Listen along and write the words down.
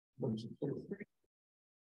You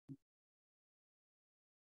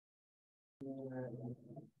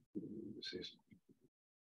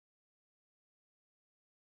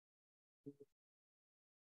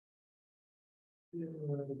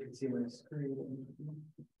can see my screen.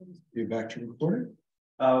 You're back to recording?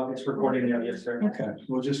 It's recording now, yes, sir. Okay,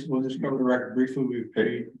 we'll just cover the record briefly.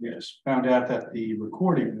 We just found out that the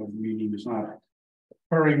recording of the meeting is not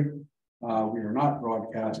occurring. We are not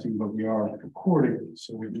broadcasting, but we are recording.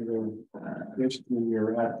 So we're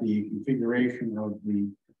at the configuration of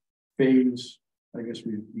the phase. I guess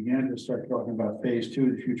we began to start talking about phase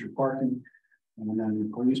 2, the future parking, and then the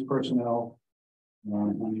police personnel.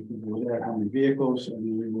 How many people were there, how many vehicles, and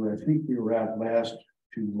I think we were at last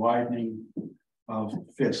to widening of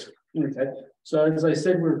Fisk. Okay, so as I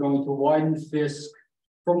said, we're going to widen Fisk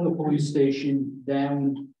from the police station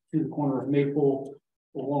down to the corner of Maple,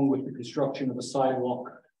 along with the construction of a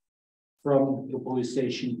sidewalk from the police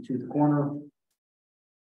station to the corner.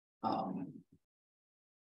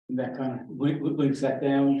 And that kind of links that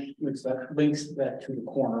down, links that to the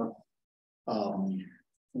corner.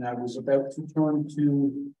 And I was about to turn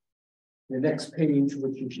to the next page,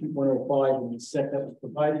 which is sheet 105, and the set that was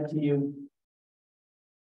provided to you.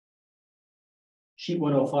 Sheet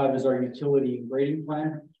 105 is our utility and grading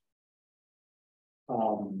plan.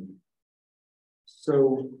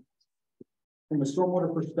 So from a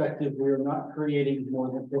stormwater perspective, we are not creating more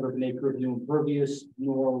than 1/4 acre of new impervious,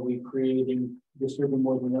 nor are we disturbing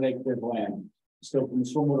more than 1 acre of land. So from a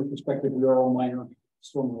stormwater perspective, we are all minor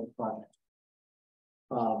stormwater projects.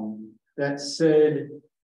 That said,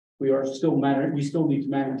 we still need to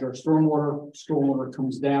manage our stormwater. Stormwater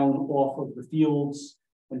comes down off of the fields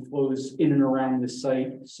and flows in and around the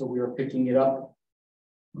site. So we are picking it up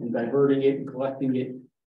and diverting it and collecting it.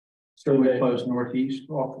 So it flows northeast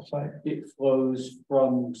off the site? It flows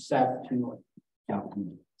from south to north.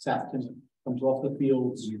 South to north. Comes off the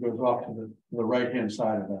fields. It goes off to the right-hand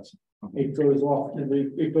side of that. It goes off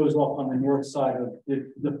on the north side of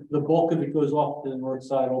the bulk of it goes off to the north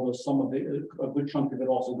side, although some of it, a good chunk of it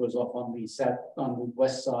also goes off on the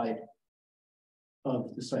west side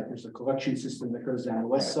of the site. There's a collection system that goes down the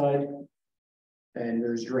west side, and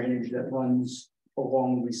there's drainage that runs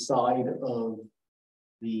along the side of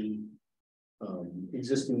the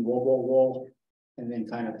existing wall, and then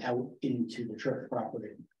kind of out into the church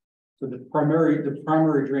property. So the primary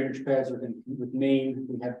drainage paths are going to be with main.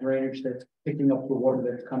 We have drainage that's picking up the water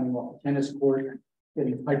that's coming off the tennis court,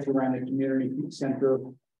 getting piped around the community center,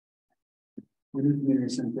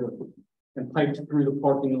 and piped through the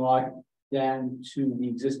parking lot down to the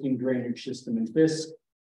existing drainage system in Fisk.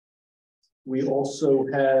 We also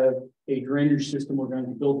have a drainage system. We're going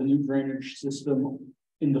to build a new drainage system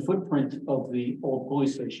in the footprint of the old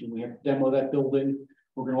police station. We have to demo that building.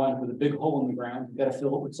 We're going to wind up with a big hole in the ground. We've got to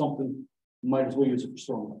fill it with something. We might as well use it for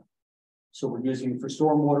stormwater. So we're using it for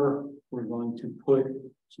stormwater. We're going to put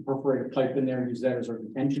some perforated pipe in there and use that as our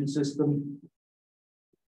detention system.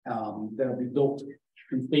 That'll be built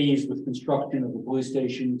in phase with construction of the police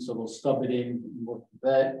station. So they'll stub it in and work with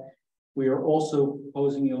that. We are also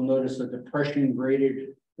proposing, you'll notice, a depression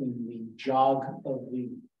graded in the jog of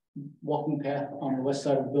the walking path on the west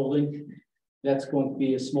side of the building. That's going to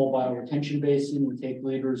be a small bioretention basin. We take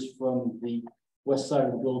leaders from the west side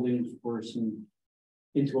of the building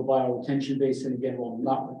into a bioretention basin. Again, while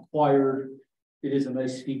not required, it is a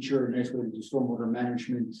nice feature, a nice way to do stormwater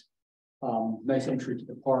management. Nice entry to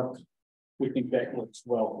the park. We think that works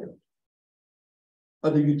well here.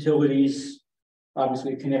 Other utilities,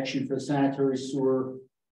 obviously a connection for the sanitary sewer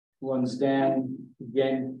runs down.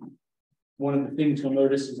 Again, one of the things you'll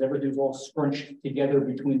notice is everything's all scrunched together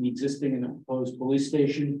between the existing and the proposed police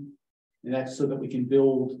station. And that's so that we can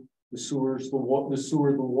build the sewers, the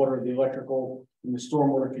water, the electrical, and the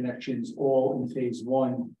stormwater connections all in phase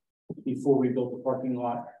 1 before we build the parking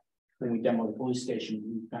lot. When we demo the police station,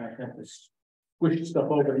 we kind of have to squish stuff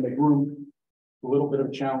over in the group. A little bit of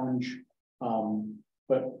a challenge,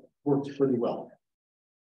 but works pretty well.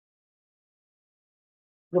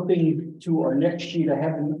 Looking to our next sheet, I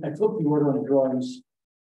flipped the order on the drawings.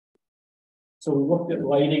 So we looked at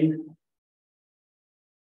lighting.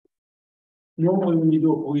 Normally, when you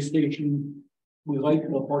do a police station, we light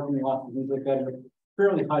the parking lot and things like that are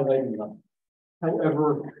fairly high lighting level.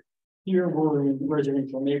 However, here we're in a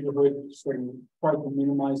residential neighborhood, so we try to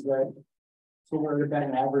minimize that. So we're at about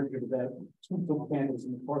an average of about 2 foot candles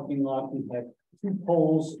in the parking lot. We have 2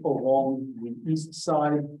 poles along the east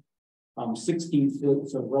side. 16 foot,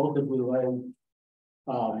 so relatively low.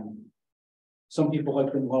 Some people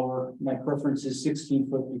like them lower. My preference is 16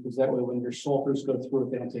 foot because that way when your salters go through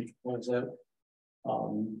it, they don't take the plugs out.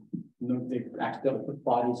 No, they accidentally put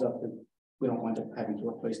bodies up that we don't wind up having to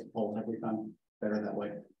replace the poles every time. Better that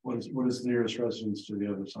way. What is the nearest residence to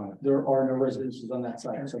the other side? There are no residences on that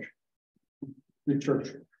side, so the church.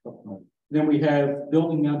 Then we have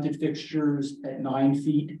building mounted fixtures at 9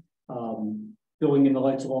 feet, filling in the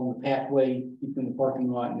lights along the pathway between the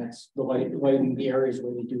parking lot, and that's the lighting the areas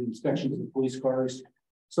where they do inspections of police cars.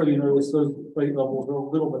 So you notice those light levels are a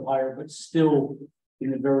little bit higher, but still in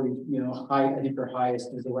the very, high. I think their highest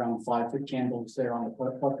is around 5-foot candles there on the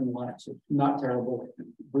parking lot, so not terrible.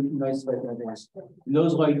 Nice light levels. And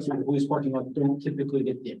those lights in the police parking lot don't typically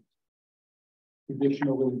get dim.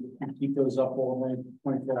 Traditionally, we keep those up all night,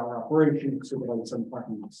 24-hour operation, so the lights on the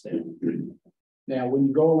parking lot stay. Now, when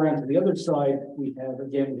you go around to the other side, we have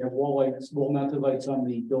wall lights, wall mounted lights on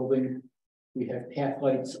the building. We have path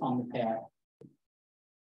lights on the path.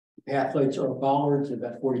 Path lights are bollards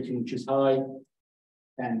about 42 inches high.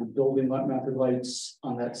 And the building mounted lights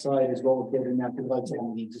on that side, as well as building mounted lights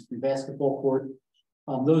on the existing basketball court.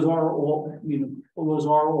 Those are all, those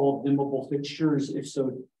are all dimmable fixtures. If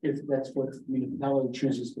that's what the municipality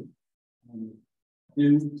chooses to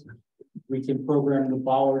do, we can program the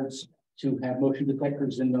bollards to have motion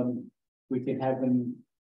detectors in them. We can have them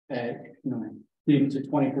at, leading to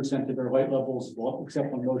 20% of their light levels,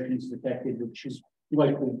 except when motion is detected, which is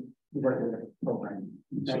likely the regular program.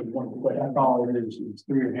 So that bollard is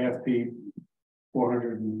 3.5 feet,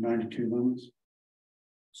 492 lumens.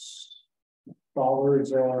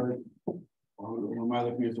 Bollards are. Or am I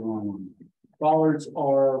looking at the wrong one? Bollards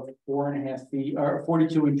are 4.5 feet, or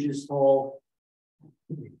 42 inches tall,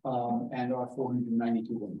 and are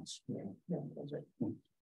 492 lumens. That's right.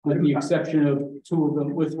 With the exception of 2 of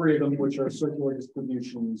them, with 3 of them, which are circular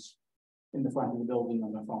distributions in the front of the building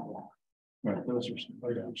on the front wall. Right, those are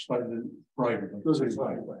slightly brighter. Those are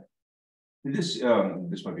slightly brighter. Did this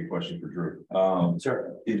might be a question for Drew.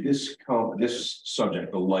 Sure. Did this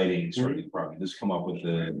subject, the lighting, certainly the property, did this come up with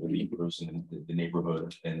the neighbors and the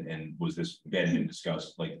neighborhood, and was this vetted and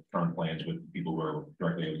discussed, like current plans with people who are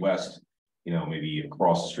directly west, maybe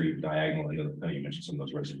across the street, diagonal? I know you mentioned some of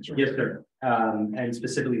those residents. Yes, sir. And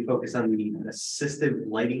specifically focus on the assistive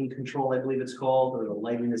lighting control, I believe it's called, or the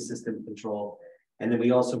lighting assistive control. And then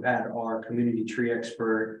we also had our community tree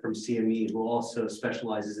expert from CME, who also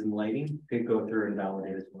specializes in lighting, could go through and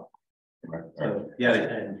validate as well. Right. So, yeah,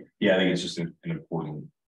 and I think it's just an important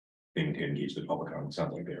thing to engage the public on. It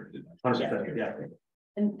sounds like they're 100%, yeah.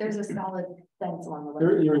 And there's a solid fence along the way.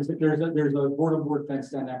 There's a board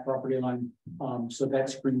fence down that property line, so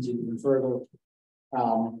that screens it even further.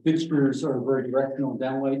 Fixtures are very directional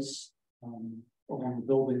downlights along the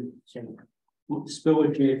building. So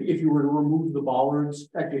spillage, if you were to remove the bollards,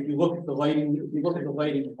 actually, if you look at the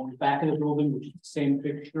lighting on the back of the building, which is the same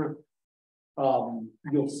fixture,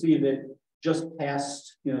 you'll see that just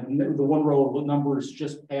past, the one row of numbers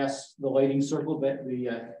just past the lighting circle, that the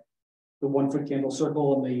 1-foot candle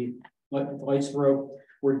circle and the lights throw,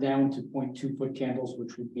 we're down to 0.2-foot candles,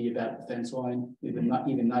 which would be about the fence line, not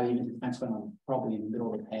even the fence line, probably in the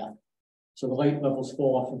middle of the path. So the light levels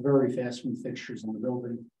fall off very fast from the fixtures in the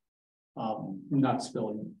building. Not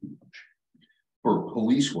spilling much. For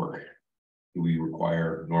police work, do we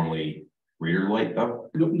require normally rear light though?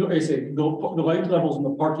 No, I say the light levels in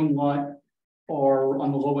the parking lot are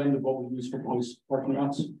on the low end of what we use for police parking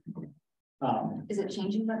lots. Is it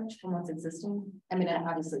changing much from what's existing? I mean,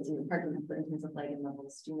 obviously it's in the parking lot, but in terms of lighting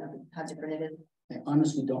levels, do you know how different it is? I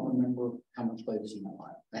honestly don't remember how much light is in the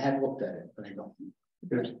lot. I have looked at it, but I don't.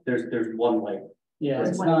 There's one light. Yeah,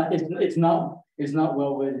 it's not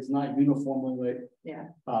well lit. It's not uniformly lit. Yeah.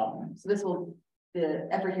 So the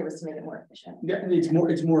effort here was to make it more efficient. Yeah,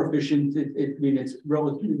 it's more efficient.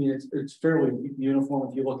 It's fairly uniform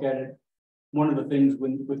if you look at it. One of the things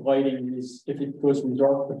with lighting is if it goes from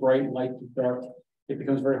dark to bright, light to dark, it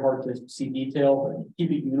becomes very hard to see detail. But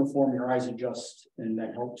keep it uniform, your eyes adjust, and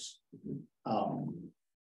that helps.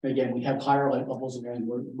 Again, we have higher light levels again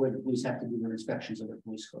where the police have to do their inspections of their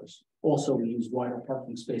police cars. Also, we use wider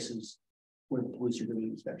parking spaces where the police are doing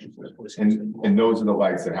inspections of their police cars. And those are the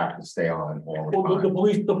lights that have to stay on all the Well, time.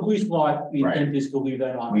 the police lot, the intent is to leave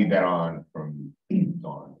that on. Leave that on from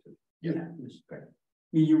dawn to. Yeah.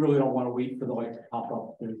 You really don't want to wait for the light to pop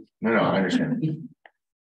up. No, I understand.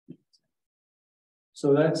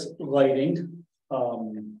 So that's lighting.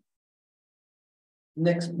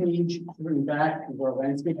 Next page, bring back is our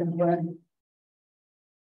landscaping plan.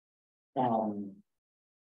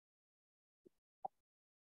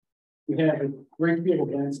 We have a great deal of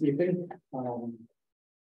landscaping.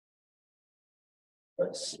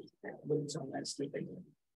 Let's see what's on landscaping.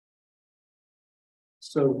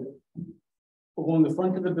 So Along the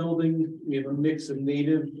front of the building, we have a mix of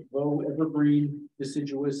native, low evergreen,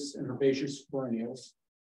 deciduous, and herbaceous perennials,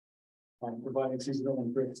 providing seasonal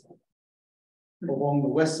and grapes. Along the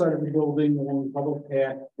west side of the building, along the public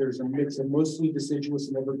path, there's a mix of mostly deciduous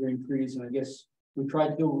and evergreen trees, and I guess we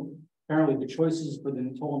tried to, apparently the choices for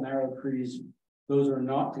the tall, narrow trees, those are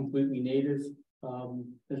not completely native,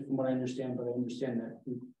 that's from what I understand, but I understand that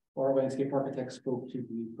our landscape architect spoke to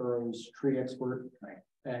the borough's tree expert,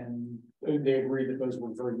 and they agree that those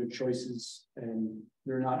were very good choices, and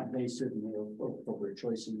they're not invasive and they're appropriate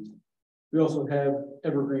choices. We also have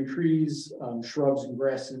evergreen trees, shrubs and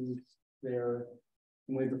grasses there,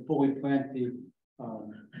 and we have a fully planted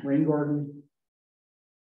rain garden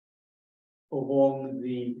along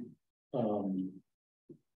the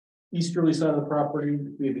easterly side of the property.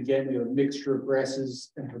 We have a mixture of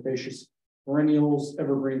grasses and herbaceous perennials,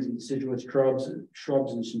 evergreens and deciduous shrubs,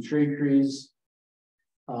 and some shade trees.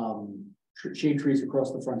 Shade trees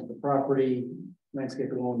across the front of the property,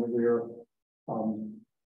 landscaping along the rear,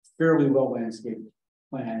 fairly well landscaped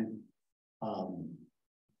plan,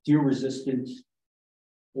 deer resistant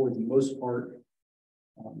for the most part.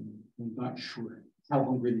 I'm not sure how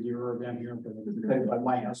hungry the deer are down here, but it's by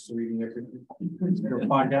my house, they're eating everything. You'll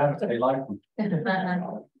find out if they like them.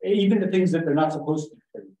 Even the things that they're not supposed to.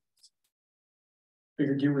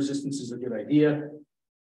 Figure deer resistance is a good idea.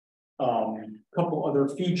 Couple other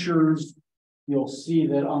features. You'll see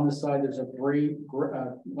that on the side there's a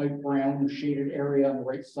light brown shaded area on the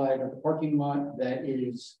right side of the parking lot that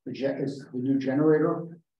is the new generator.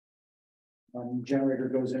 Generator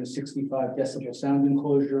goes in a 65 decibel sound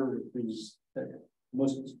enclosure, which is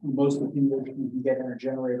most of the people you can get in a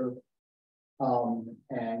generator.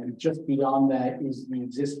 And just beyond that is the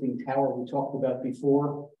existing tower we talked about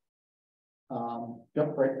before.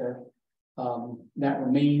 Yep, right there. That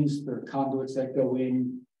remains. There are conduits that go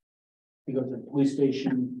in. You go to the police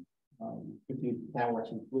station, the tower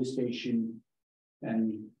to the police station,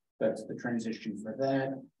 and that's the transition for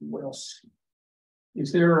that. What else?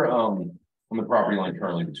 Is there on the property line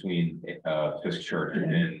currently between Fisk Church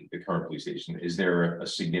and the current police station, is there a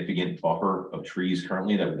significant buffer of trees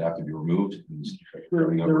currently that would have to be removed?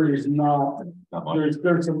 There is not. Not much.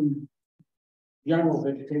 There's some general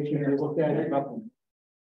vegetation. If you look at it, nothing.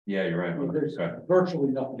 Yeah, you're right. There's Okay. virtually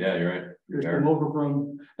nothing. Yeah, you're right. There's some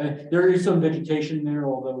overgrown. There is some vegetation there,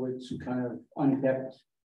 although it's kind of unkept.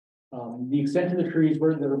 The extent of the trees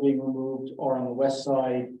that are being removed are on the west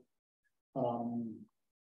side.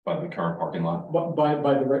 By the current parking lot. But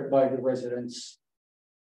by the residents.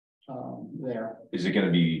 There. Is it going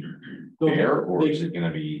to be there, or is it going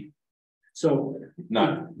to be so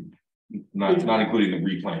not including the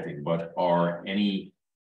replanting, but are any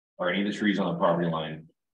of the trees on the property line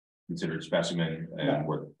considered specimen? And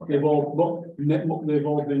no, they've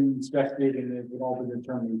all been inspected and they've all been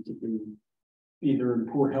determined to be either in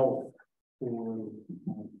poor health or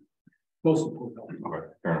mostly poor health. Okay,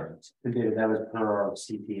 fair enough. David, that was per our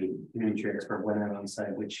CP community expert went out on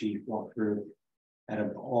site, which she walked through. Out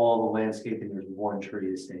of all the landscaping, there's one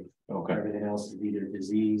tree is safe. Okay. Everything else is either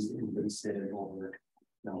diseased, invasive, or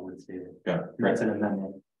no, it's safe. Yeah, that's an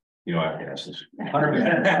amendment. You know, I can ask this. 100%. Bonnie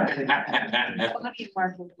and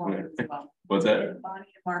Mark will walk as well. What's that?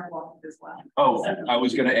 Bonnie and Mark walked as well. Oh, I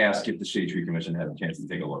was going to ask if the Shade Tree Commission had a chance to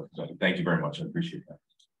take a look. So thank you very much. I appreciate that.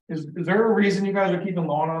 Is there a reason you guys are keeping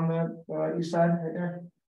lawn on the east side right there?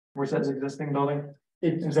 Where it says existing building?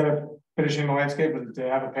 Instead of finishing the landscape, is it to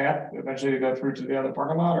have a path eventually to go through to the other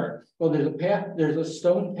parking lot, or? Well, there's a path, there's a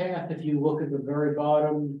stone path. If you look at the very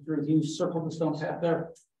bottom, can you circle the stone path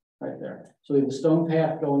there? Right there. So we have a stone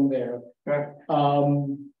path going there. Okay.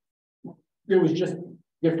 There was just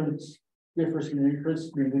difference in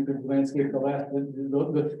interest. We could landscape the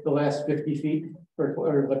last 50 feet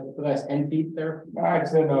or the last 10 feet there. I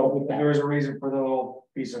just didn't know if there was a reason for the little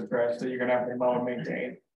piece of grass that you're gonna have to mow and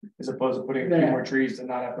maintain, as opposed to putting a few more trees to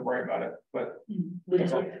not have to worry about it. But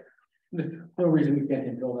no reason we can't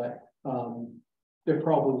handle that. They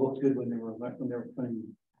probably looked good when they were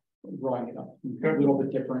drawing it up. A little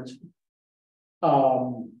bit different.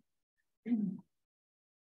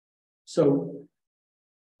 So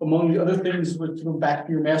among the other things, let's go back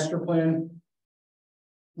to your master plan.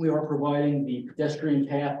 We are providing the pedestrian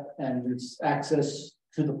path and its access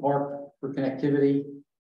to the park for connectivity,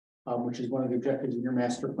 which is one of the objectives in your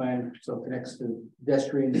master plan. So it connects to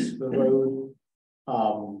pedestrians to the road.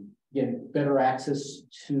 Again, better access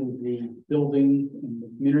to the building and the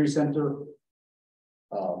community center.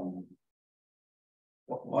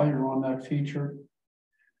 While you're on that feature,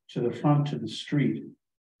 to the front to the street,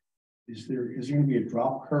 is there going to be a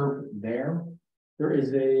drop curb there? There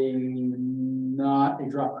is not a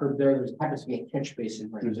drop curb there. There's happens to be a catch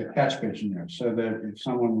basin right There's a there. catch basin there, so that if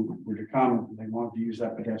someone were to come, they wanted to use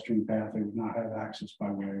that pedestrian path, they would not have access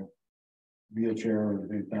by way of wheelchair or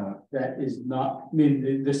anything like that. That is not, I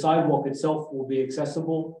mean, the sidewalk itself will be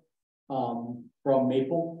accessible from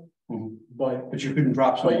Maple, Mhm. but But you couldn't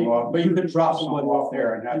drop someone off. but you could drop someone off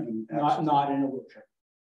there and have them. access. not in a wheelchair.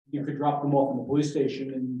 You could drop them off in the police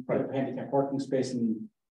station and put a Right. handicap parking space and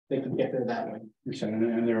they could get there that way. You said,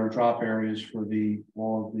 and there are drop areas for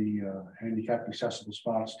all of the handicap accessible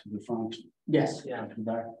spots to the front. Yes, To the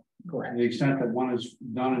back. To correct. the extent that one is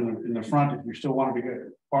done in the front, if you still want to get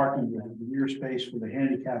parking, you have the rear space for the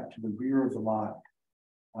handicap to the rear of the lot.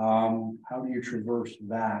 How do you traverse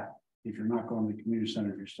that if you're not going to the community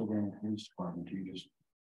center, if you're still going to the police department? Do you just?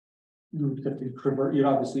 You have to convert, you'd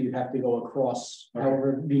have to go across, Okay.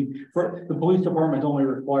 however, for the police department only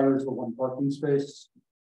requires the one parking space.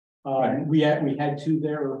 Right. We had two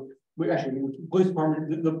there, the police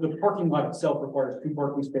department, the parking lot itself requires 2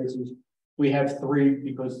 parking spaces. We have 3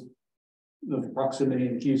 because of the proximity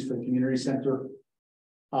and use for the community center.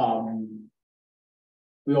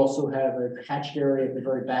 We also have a hatched area at the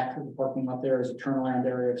very back of the parking lot. There is a turnaround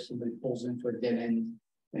area if somebody pulls into a dead end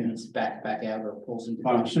and it's back out or pulls into.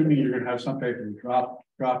 I'm assuming you're gonna have some type of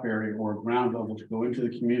drop area or ground level to go into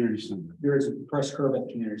the community center. There is a press curb at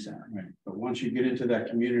the community center. Right, but once you get into that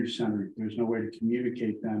community center, there's no way to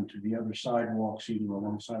communicate them to the other sidewalks, either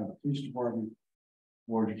alongside of the police department.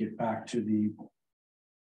 Or to get back to the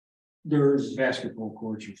There's basketball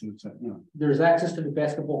courts or things like that, no. There's access to the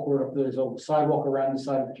basketball court. There's a sidewalk around the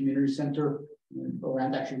side of the community center.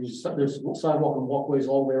 Around actually, there's sidewalk and walkways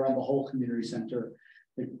all the way around the whole community center.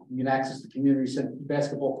 You can access the community center,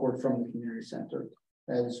 basketball court from the community center,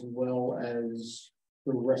 as well as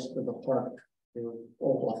the rest of the park. They're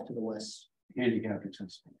all off to the west. Handicap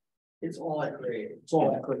accessible. It's all at grade. It's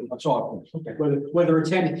all at grade. That's all. Okay. Whether it's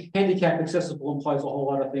handicap accessible implies a whole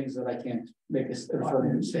lot of things that I can't make a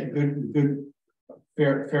affirmative statement. Good,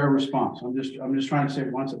 fair response. I'm just trying to say,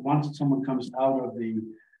 once someone comes out of the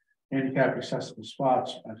handicap accessible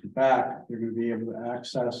spots at the back, they're going to be able to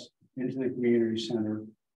access into the community center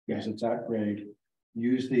because it's at grade.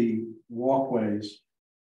 Use the walkways.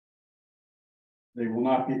 They will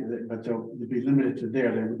not be, but they'll be limited to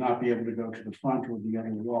there. They would not be able to go to the front or the other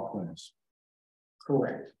walkways.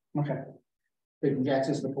 Correct. Okay. They can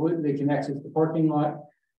access the parking lot.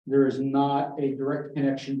 There is not a direct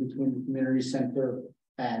connection between the community center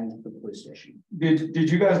and the police station. Did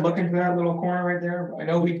you guys look into that little corner right there? I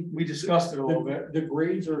know we discussed it a little bit. The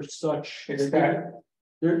grades are such. It's that.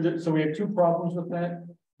 So we have 2 problems with that,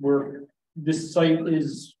 where this site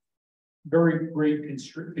is very great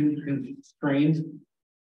constrained.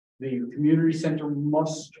 The community center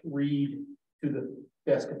must read to the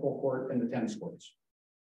basketball court and the tennis courts.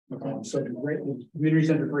 So the community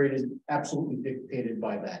center grade is absolutely dictated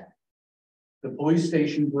by that. The police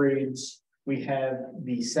station grades, we have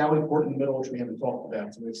the Sally Port in the middle, which we haven't talked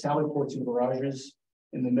about. So we have Sally Ports and garages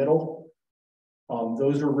in the middle.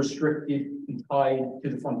 Those are restricted and tied to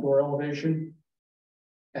the front door elevation.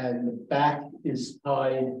 And the back is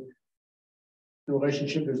tied. The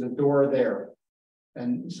relationship, there's a door there.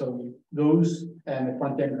 And so those and the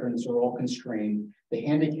front entrance are all constrained. The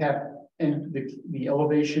handicap and the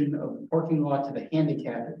elevation of the parking lot to the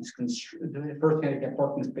handicap is constrained. The first handicap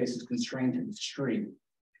parking space is constrained to the street.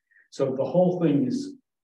 So the whole thing is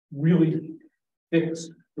really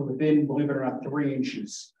fixed to within, believe it or not, 3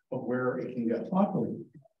 inches of where it can go.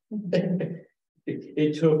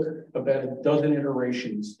 It took about a dozen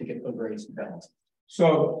iterations to get the grades balanced.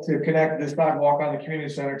 So to connect the sidewalk on the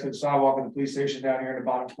community center to the sidewalk of the police station down here in the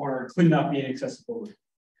bottom corner, Could not be inaccessible.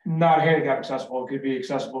 not handicap accessible, it could be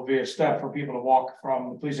accessible via step for people to walk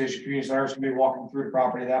from the police station community centers to be walking through the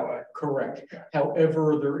property that way. Correct.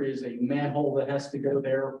 However, there is a manhole that has to go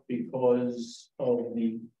there because of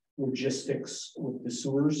the logistics with the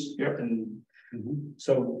sewers. Yep. And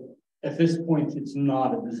so at this point, it's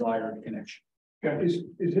not a desired connection. Is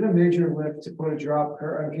it a major lift to put a drop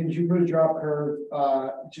curve? Can you put a drop curve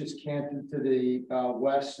just canted to the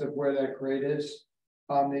west of where that grade is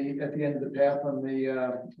at the end of the path on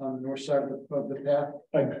the north side of the path?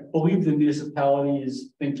 I believe the municipality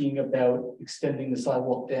is thinking about extending the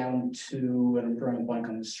sidewalk down to, and I'm drawing a blank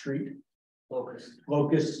on the street.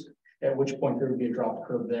 Locust, at which point there would be a drop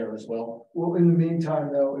curve there as well. Well, in the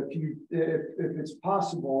meantime, though, if it's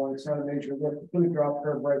possible, and it's not a major lift, put a drop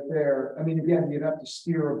curve right there. I mean, again, you'd have to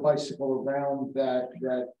steer a bicycle around that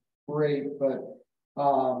grade, but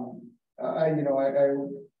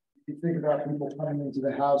you think about people coming into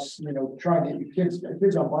the house, trying to get your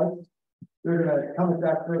kids on bikes. they're gonna come at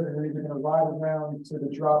that curve and they're either gonna ride around to the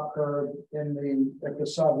drop curb in at the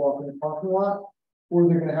sidewalk in the parking lot, or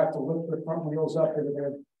they're gonna have to lift their front wheels up and they're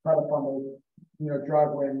gonna cut up on the,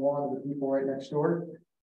 driveway and lawn of the people right next door.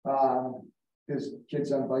 Because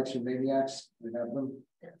kids on bikes are maniacs, they have them.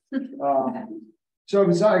 So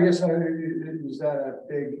I guess, is that a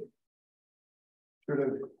big sort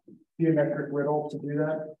of geometric riddle to do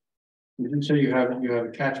that? You didn't say you have a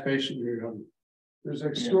catch basin, There's a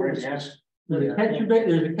There's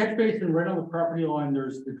There's a catch basin right on the property line.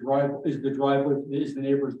 There's the driveway, is the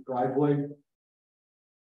neighbor's driveway.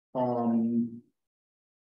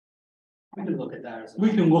 We can look at that as. We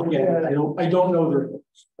can look at it. I don't know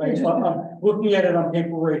I'm looking at it on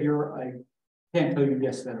paper right here. I can't tell you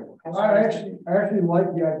yes that it will. I actually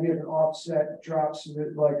like the idea of an offset drop so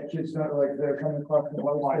that like the kids not like they're coming across the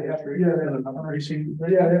line. They have to,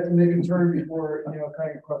 they have to make a turn before,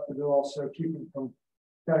 cutting across the bill, also keep them from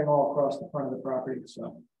cutting all across the front of the property,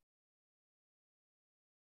 so.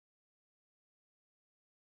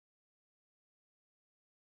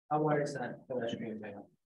 How wide is that pedestrian path?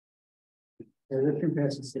 The pedestrian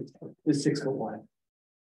path is 6 foot wide.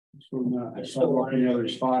 So I saw up in the other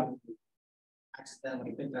spot.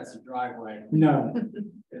 Accidentally think that's a driveway. No,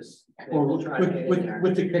 Because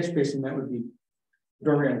with the catch basin, that would be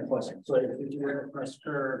very unpleasant. So if you were to press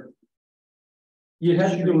curb. You'd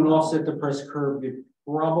have to do an offset to press curb. You'd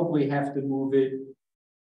probably have to move it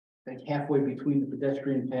like halfway between the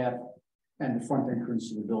pedestrian path and the front entrance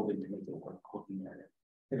to the building to make it work looking at it.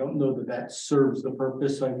 I don't know that serves the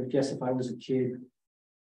purpose. I would guess if I was a kid,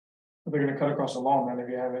 They're gonna cut across the lawn then if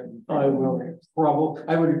you have it. I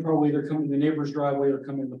would probably either come in the neighbor's driveway or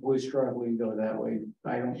come in the police driveway and go that way.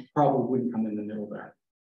 Probably wouldn't come in the middle there.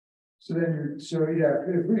 So then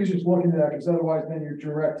if we could just look into that, because otherwise then you're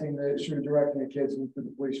directing the kids into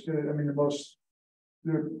the police.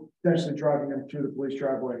 They're potentially driving them through the police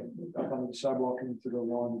driveway up on the sidewalk and into the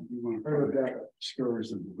lawn. Scurs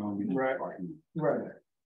that we're going to be Right. parking. Right.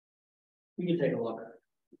 We can take a look.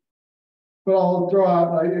 But I'll throw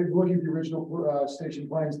out, looking at the original station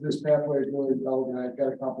plans, this pathway is really relevant. I've got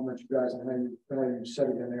to compliment you guys on how you set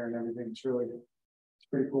it in there and everything. It's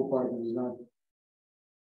pretty cool part of the design.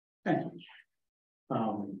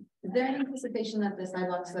 Is there any anticipation that the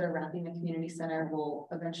sidewalks that are wrapping the community center will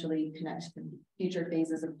eventually connect to future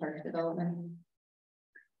phases of park development?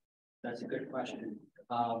 That's a good question.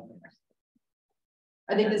 Are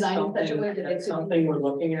they designed in such a way that That's something we're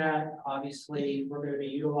looking at. Obviously, we're going to be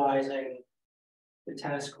utilizing the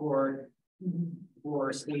tennis court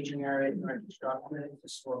for staging area during construction to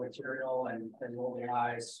store material and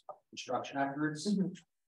mobilize construction efforts.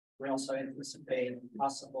 We also anticipate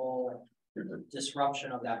possible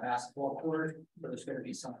disruption of that basketball court, so there's going to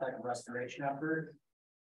be some type of restoration effort.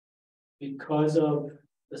 Because of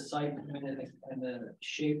the site and the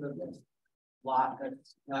shape of the lot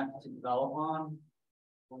that's not to develop on,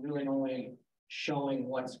 we're really only showing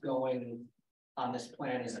what's going on this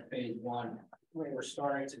plan as a phase one. We're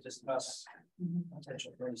starting to discuss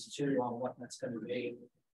potential phase two on what that's going to be.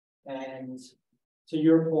 And to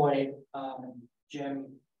your point, Jim,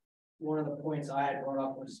 one of the points I had brought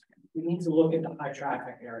up was we need to look at the high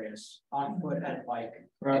traffic areas on foot and bike.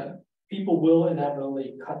 Right. People will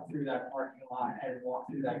inevitably cut through that parking lot and walk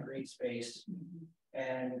through that green space.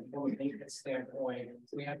 And from a maintenance standpoint,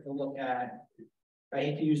 we have to look at, I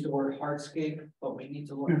hate to use the word hardscape, but we need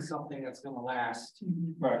to look at something that's going to last.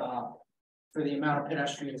 Right. For the amount of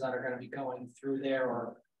pedestrians that are going to be going through there,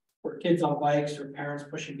 or kids on bikes, or parents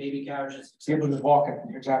pushing baby couches, People just walking,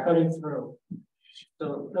 exactly. cutting through.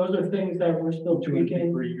 So those are things that we're still tweaking.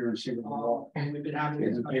 And we've been having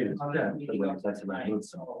discussions on that meeting up tonight,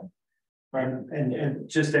 so. Right. And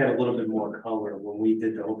just to add a little bit more color, when we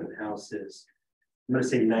did the open houses, I'm gonna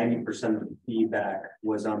say 90% of the feedback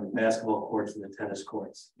was on the basketball courts and the tennis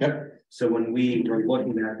courts. Yep. So when we were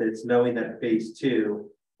looking at this, knowing that phase two,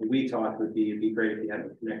 what we thought would be, it'd be great if you had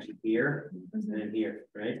a connection here and here,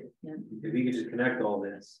 right? Yeah. If we could just connect all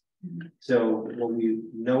this. So when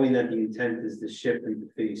knowing that the intent is to shift into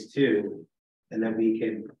phase two, and then we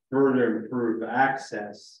can further improve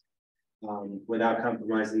access without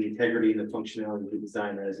compromising the integrity and the functionality of the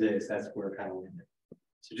design as is, that's where we're kind of landing.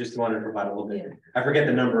 So just wanted to provide a little bit. I forget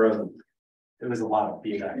the number of, it was a lot of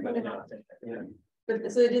feedback, but yeah.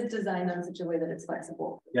 But so it is designed in such a way that it's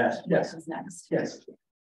flexible. Yes. Yes. What's next? Yes.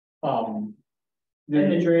 And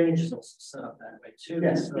the drainage is also set up that way too.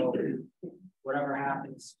 Yes. So whatever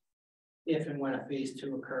happens, if and when a phase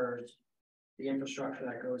two occurs, the infrastructure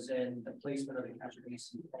that goes in, the placement of the catch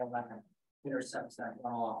basin, all that intercepts that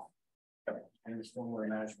runoff. and the stormwater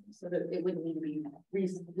management. So that it wouldn't need to be we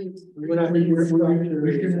shouldn't need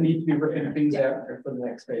to be ripping things out for the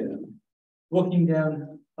next phase. Looking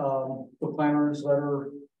down, the planner's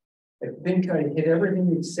letter, I think I hit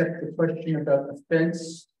everything except the question about the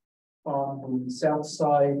fence on the south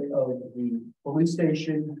side of the police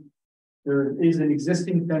station. There is an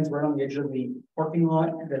existing fence right on the edge of the parking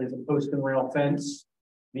lot that is a post and rail fence.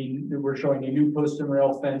 We're showing a new post and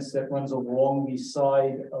rail fence that runs along the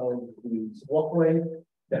side of the walkway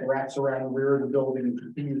that wraps around the rear of the building and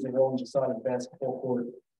continues along the side of the basketball court.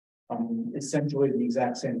 Essentially the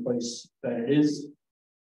exact same place that it is.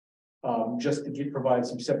 Just to provide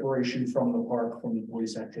some separation from the park from the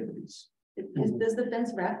police activities. Does the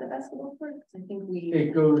fence wrap the basketball court? I think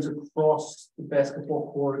It goes across the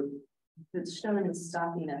basketball court. it's shown as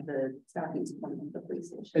stopping at the southeast corner of the police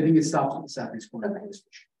station. I think it stops at the southeast corner. Okay.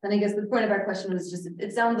 And I guess the point of our question was just,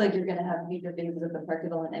 it sounds like you're gonna have future phases of the park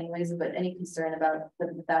development anyways, but any concern about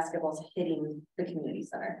the basketballs hitting the community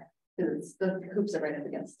center? Because the hoops are right up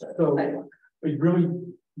against the sidewalk. We really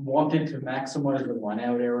wanted to maximize the run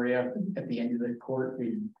out area at the end of the court.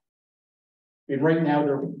 And right now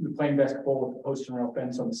they're playing basketball with the post and rail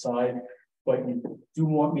fence on the side. But you do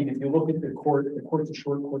want me, if you look at the court's a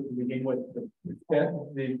short court to begin with. The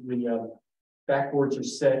backboards are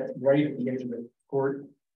set right at the edge of the court.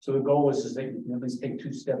 So the goal is that you can at least take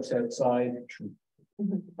 2 steps outside.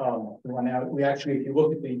 Run out. We actually, if you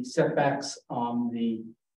look at the setbacks on the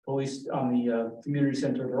community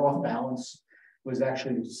center, they're off balance. Was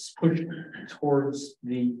actually pushed towards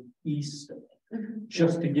the east,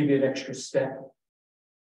 just to give you an extra step.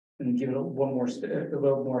 And give it a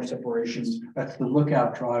little more separation. That's the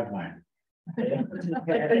lookout drive line.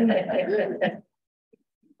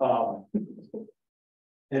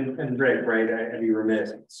 And Rick, right, I'd be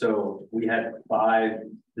remiss. So we had 5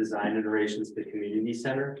 design iterations to the community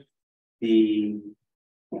center. The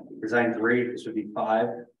design 3, this would be 5,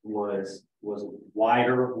 was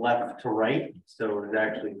wider left to right, so it was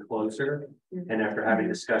actually closer. And after having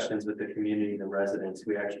discussions with the community, the residents,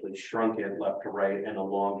 we actually shrunk it left to right and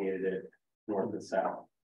elongated it north and south.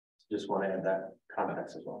 Just want to add that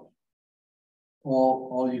context as well.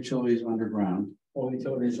 All utilities underground. All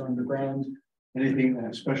utilities are underground. Anything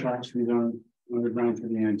special has to be done underground for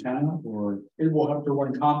the antenna, or It will have to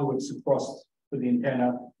run conduits across for the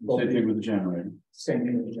antenna. same thing with the generator? Same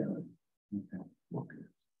thing with the generator. Okay.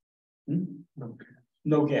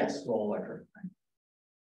 No gas, it's all electric.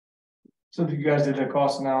 So you guys did the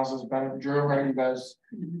cost analysis, Ben, Drew, right? You guys,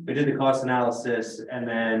 We did the cost analysis, and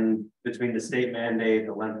then between the state mandate,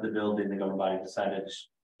 the length of the building, the governing body decided to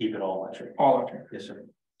keep it all electric. all electric. Yes, sir.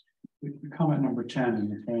 Comment number 10 in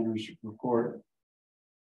the planner's report.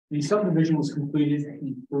 The subdivision was completed.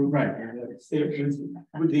 Right. It was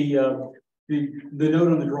with the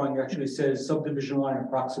note on the drawing actually says subdivision line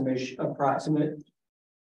approximate.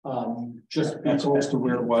 Just That's as to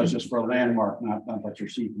where it was, just for a landmark, not that you're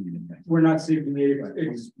seeking anything. we're not seeking it.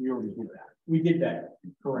 It's, We already did that. we did that,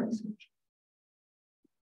 correct.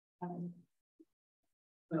 I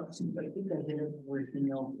think I hit everything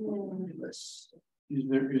else on the list.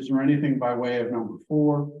 Is there anything by way of number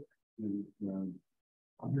 4?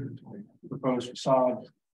 Proposed facade.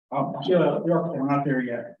 Oh, Yeah, we're not there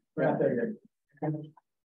yet. we're not there yet. I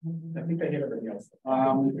think I hit everything else.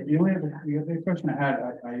 The other question I had,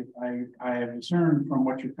 I have discerned from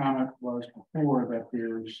what your comment was before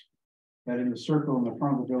that in the circle in the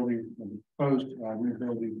front of the building, the proposed new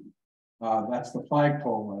building, that's the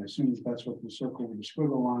flagpole. I assume that's what the circle with the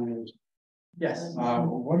squiggle line is. Yes.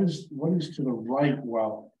 What is to the right?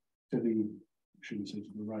 Well, shouldn't say to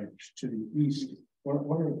the right, to the east.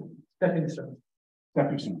 What are Stepping stone,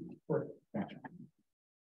 stepping stones? Gotcha.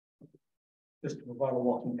 just to provide a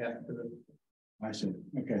walking path to the. I see.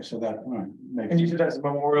 Okay, so that makes And you sense. said that's a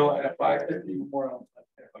memorial and a 550 memorial.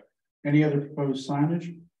 Any other proposed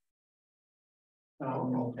signage?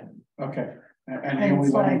 Okay, and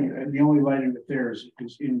the only lighting that there is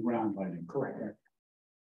in-ground lighting. Correct.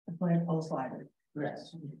 The flagpole slider.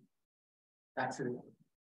 Yes. Absolutely.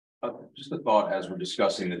 Just a thought as we're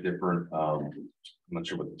discussing the different, I'm not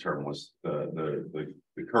sure what the term was, the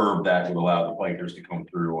curb that would allow the bikers to come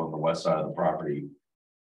through on the west side of the property.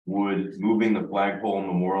 Would moving the flagpole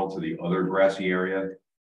memorial to the other grassy area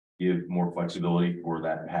give more flexibility for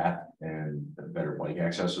that path and better bike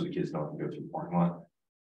access so the kids don't have to go through the parking lot?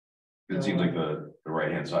 It seems like the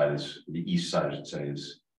right-hand side is, the east side, I should say,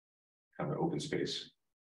 is kind of an open space.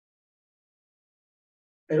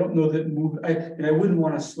 I don't know that and I wouldn't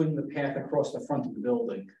want to swing the path across the front of the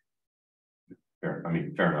building. Fair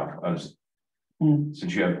enough. I was,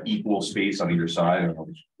 since you have equal space on either side, I don't know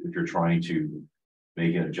if you're trying to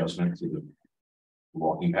make an adjustment to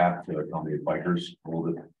walking path to accommodate bikers a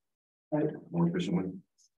little bit more efficiently.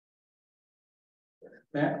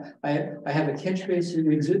 I have a catch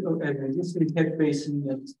basin, an existing catch basin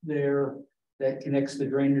that's there that connects the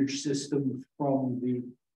drainage system from the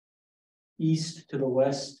east to the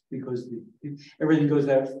west, because everything goes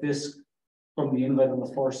out Fisk from the inlet on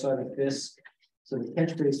the far side of Fisk. So the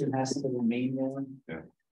catch basin has to remain there. Yeah.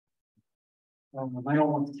 I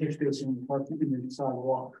don't want the catch basin parking in the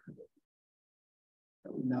sidewalk.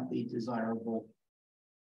 That would not be desirable.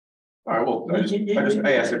 All right, well, I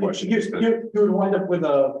asked a question. You would wind up with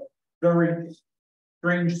a very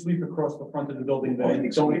strange sweep across the front of the building that I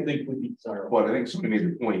don't think would be desirable. But I think somebody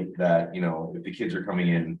made the point that, you know, if the kids are coming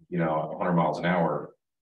in, you know, 100 miles an hour,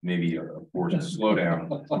 maybe a force to slow down,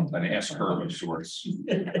 an S curve of sorts.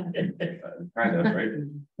 Kind of, right?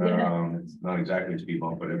 It's not exactly a speed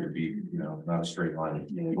bump, but it would be, you know, not a straight line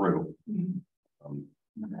through. I don't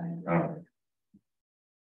know.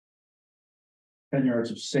 10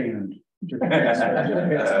 yards of sand.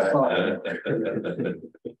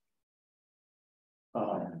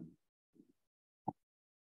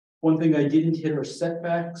 One thing I didn't hit are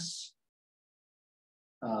setbacks.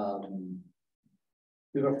 We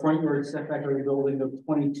have a front yard setback of the building of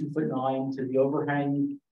 22'9" to the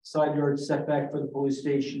overhang. Side yard setback for the police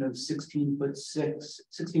station of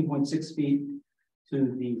 16.6 feet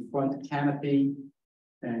to the front canopy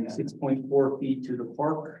and 6.4 feet to the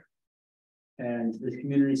park. And the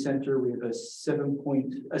community center, we have a 7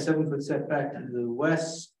 foot setback to the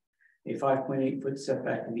west, a 5.8 foot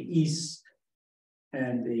setback to the east,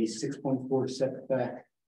 and a 6.4 setback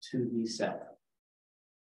to the south.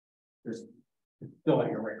 Just fill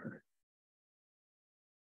out your record.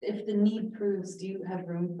 If the need proves, do you have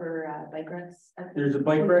room for bike racks? There's a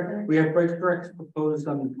bike rack. We have bike racks proposed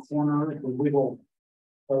on the corner at the wiggle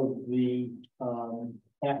of the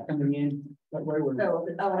path coming in. That way we're. Oh,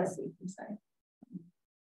 I see. I'm sorry.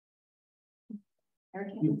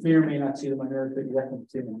 You may or may not see them on there, but you definitely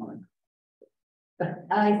see them on.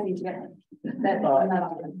 I see. That's not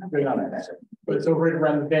They're not on that, but it's over right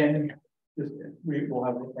around the bend. Just we will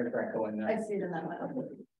have a bike rack going there. I see it in that one.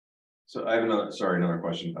 So I have another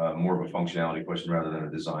question, more of a functionality question rather than a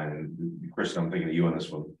design. And Kristen, I'm thinking of you on this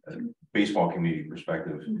one. Baseball community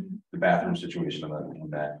perspective, the bathroom situation on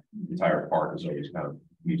that entire park is always kind of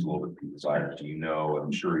needs a little bit of desire. Do you know?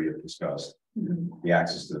 I'm sure you've discussed the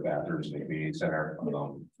access to the bathrooms in the community center.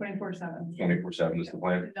 24/7. 24/7 is the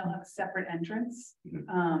plan. They'll have a separate entrance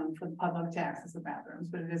for the public to access the bathrooms,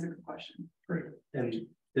 but it is a good question. Great. And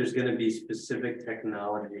there's gonna be specific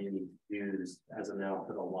technology used as of now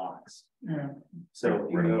for the locks. Yeah. So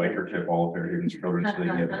We're gonna microchip all of their hidden children so they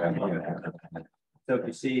can get that. So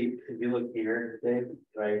if you look here, Dave,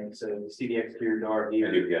 right, so you see the exterior door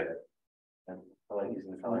here. Yeah. I like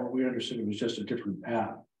using the color. We understood it was just a different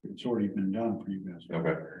path. It's already been done for you guys.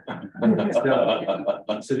 Okay.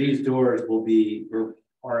 So these doors will be,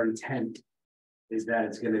 our intent is that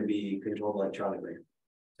it's gonna be controlled electronically.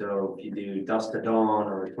 So if you do dusk to dawn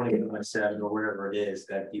or 24/7 or wherever it is,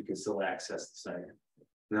 that you can still access the site.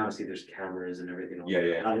 And obviously there's cameras and everything.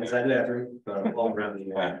 Yeah. Not inside the bathroom, but all around the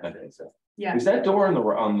yard. So. Yeah. Is that door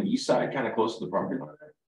on the east side kind of close to the property line?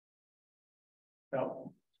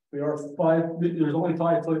 No, we are 5. There's only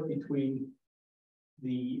 5 foot between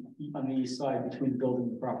on the east side between the building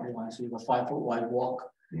and the property line. So you have a 5 foot wide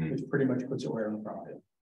walk, which pretty much puts it right on the property.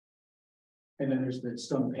 And then there's the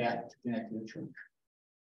stone path to connect to the church.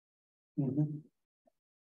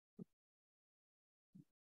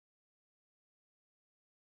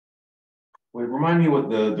 Wait, remind me what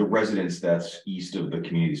the residence that's east of the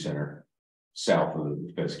community center, south of the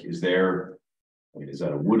Fisk, is there? I mean, is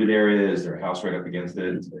that a wooded area? Is there a house right up against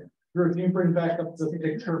it? Drew, can you bring back up the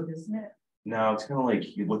picture? No, it's kind of like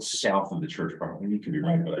what's south of the church property. You could be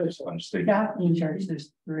right, but I'm just thinking. Yeah, in church,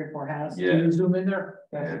 there's 3 or 4 houses. Yeah. Can you zoom in there?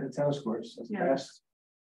 That's at the tennis courts. That's Yeah. fast.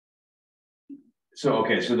 So,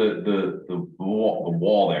 okay, so the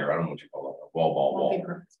wall there, I don't know what you call it, the wall.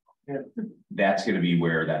 That's gonna be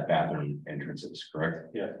where that bathroom entrance is,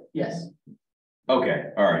 correct? Yeah. Yes.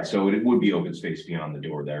 Okay, all right, so it would be open space beyond the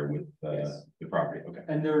door there with Yes. the property, okay.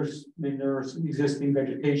 And there's existing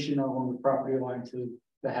vegetation along the property line to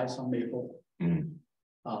the house on Maple. Mhm.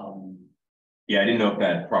 Yeah, I didn't know if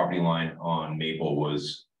that property line on Maple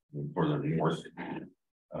was further north.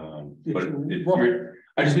 But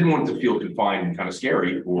I just didn't want it to feel confined and kind of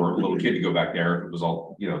scary for a little kid to go back there if it was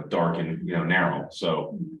all, dark and, narrow,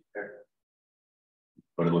 so.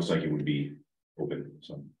 But it looks like it would be open,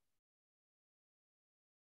 so.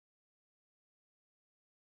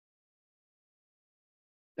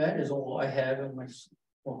 that is all I have in my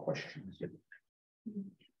questions.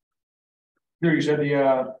 Here, you said the,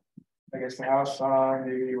 I guess the house on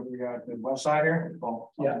the west side here?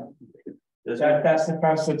 Oh, Yeah. That's the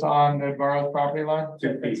fence that's on the borough's property line?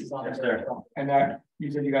 2 feet, yes, there. And that,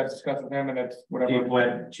 you said you guys discussed with him and it's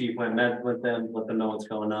whatever. Chief went, met with them, let them know what's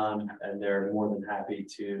going on, and they're more than happy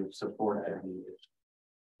to support it.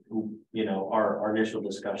 You know, our initial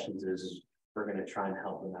discussions is we're gonna try and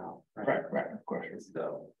help them out. Right, of course.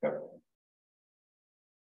 So. Yep.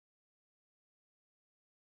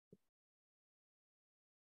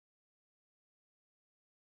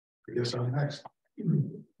 I guess I'm next.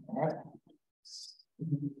 All right.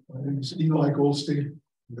 My name is Eli Goldstein,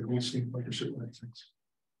 the Goldstein Partnership License.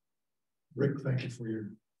 Rick, thank you for your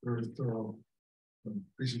very thorough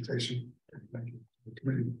presentation. Thank you to the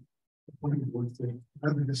committee for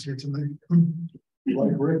having us here tonight.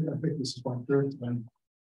 Like Rick, I think this is my third time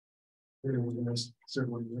here over the last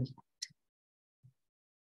several years.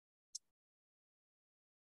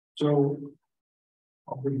 So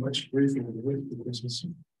I'll be much briefer with Rick because it's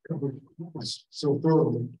covered so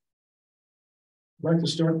thoroughly. I'd like to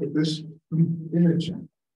start with this image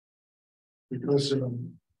because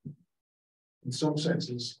in some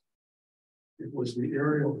senses it was the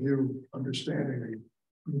aerial view understanding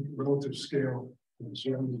the relative scale of the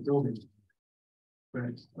surrounding buildings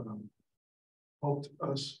that helped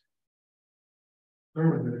us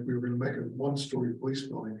determine that if we were going to make a one-story police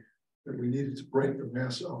building, that we needed to break the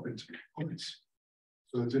mass up into points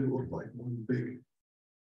so it didn't look like one big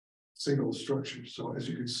single structure. So as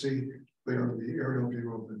you can see there, the aerial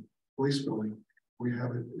view of the police building, we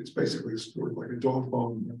have it, it's basically sort of like a dog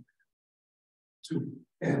bone, two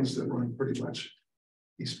ends that run pretty much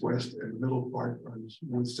east-west, and the middle part runs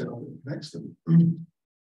north-south and connects them. And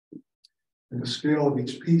the scale of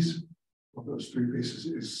each piece of those three pieces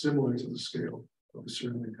is similar to the scale of the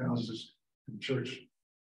surrounding houses and church,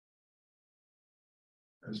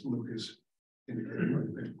 as Luke is indicated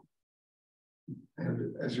right there.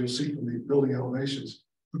 And as you'll see from the building elevations,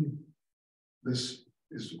 this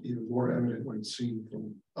is even more evident when it's seen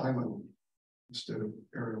from eye level instead of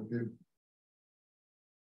aerial view.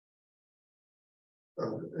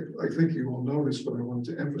 I think you all know this, but I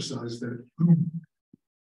wanted to emphasize that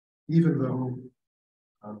even though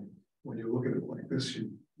when you look at it like this,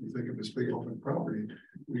 you think of this big open property,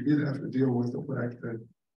 we did have to deal with the fact that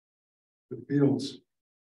the fields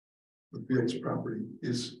property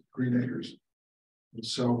is Green Acres. And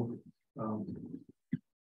so,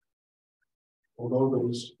 although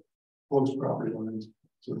those close property lines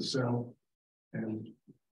to the south and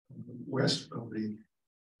west of the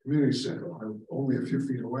community center are only a few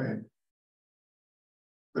feet away,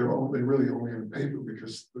 they really only on paper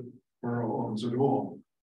because the borough owns it all.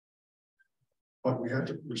 But we had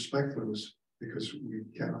to respect those because we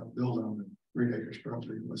cannot build on the Green Acres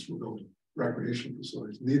property unless we're building recreation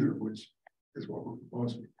facilities, neither of which is what we're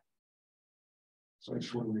proposing. So I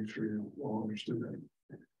just want to make sure you all understood that.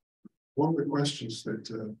 One of the questions that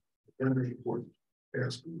the Energy Report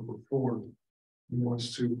asked number 4, he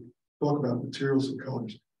wants to talk about materials and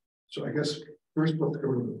colors. So I guess first let's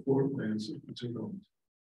go to the floor plans of the two buildings.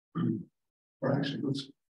 Or actually,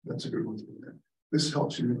 that's a good one to look at. This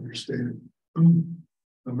helps you understand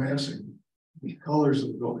the massing, the colors of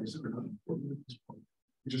the buildings that are not important at this point.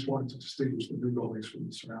 We just wanted to distinguish the new buildings from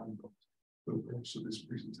the surrounding buildings for the purpose of this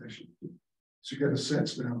presentation. So you get a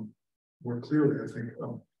sense now more clearly, I think,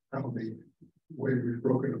 of how the way we've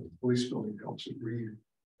broken up the police building helps it read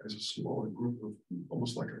as a smaller group of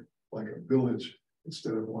almost like a village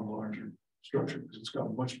instead of one larger structure, because it's got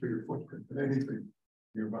a much bigger footprint than anything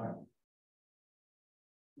nearby.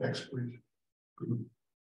 Next, please.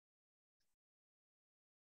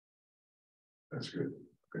 That's good.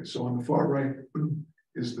 Okay, so on the far right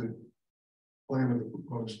is the plan of the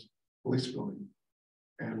proposed police building.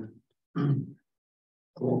 And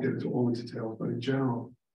I won't get into all the details, but in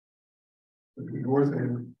general, the north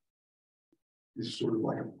end is sort of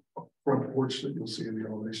like a front porch that you'll see in the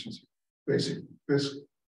elevations, facing Fisk,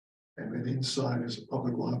 and then inside is a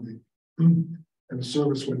public lobby and a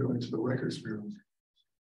service window into the records bureau.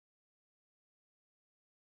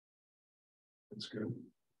 That's good.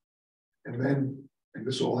 And then, and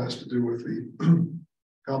this all has to do with the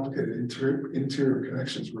complicated interior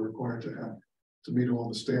connections we're required to have to meet all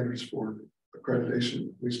the standards for accreditation of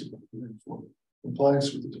the police department and for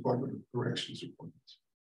compliance with the Department of Corrections requirements.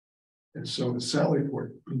 And so the Sally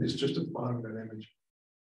port is just at the bottom of that image.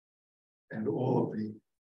 And all of the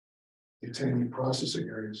detaining processing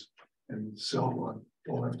areas and the cell block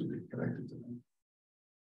all have to be connected to them.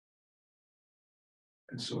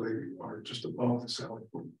 And so they are just above the Sally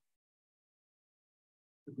port.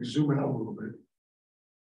 If we zoom out a little bit,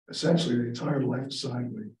 essentially the entire left side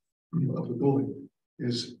of the of the building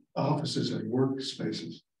is offices and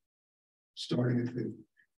workspaces. Starting at the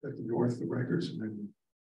north, the records, and then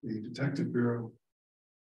the detective bureau,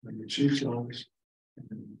 and the chief's office, and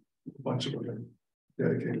then a bunch of other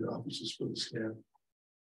dedicated offices for the staff.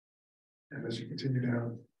 And as you continue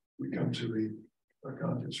down, we come to the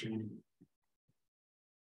conference room.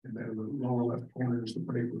 And then in the lower left corner is the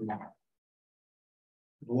break room.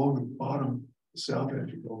 Along the bottom, the south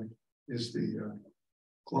edge of the building is the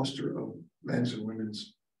cluster of men's and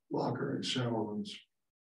women's locker and shower rooms.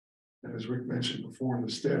 And as Rick mentioned before,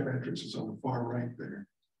 the staff entrance is on the far right there.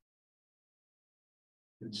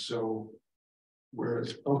 And so,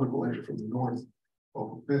 whereas public will enter from the north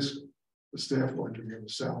over Fisk, the staff will enter near the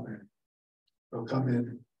south end. They'll come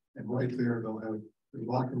in, and right there they'll have the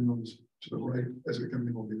locker rooms. To the right, as they come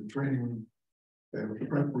in, will be the training room. They have a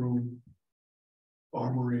prep room,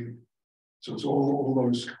 armory. So it's all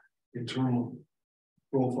those internal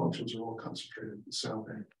role functions are all concentrated at the south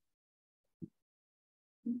end.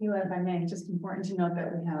 Eli, if I may, just important to note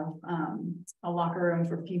that we have a locker room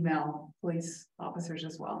for female police officers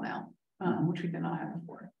as well now, which we did not have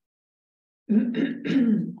before.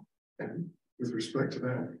 And with respect to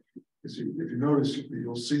that, if you notice,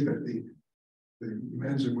 you'll see that the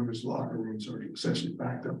men's and women's locker rooms are essentially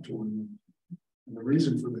backed up to one another. And the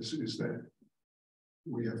reason for this is that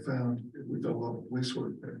we have found, we've done a lot of police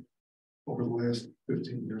work there over the last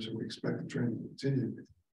 15 years, and we expect the trend to continue.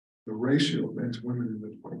 The ratio of men to women in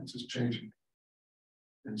the departments is changing.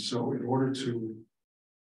 And so in order to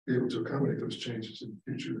be able to accommodate those changes in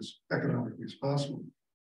the future as economically as possible,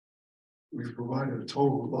 we've provided a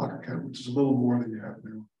total locker count, which is a little more than you have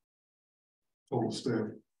now, total staff.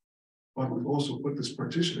 But we've also put this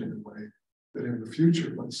partition in a way that in the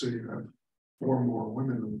future, let's say you have 4 more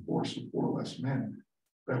women in the force and 4 less men,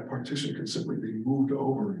 that partition can simply be moved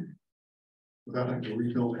over without having to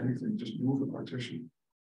rebuild anything, just move the partition.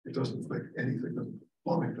 It doesn't affect anything,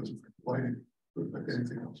 plumbing doesn't affect lighting, doesn't affect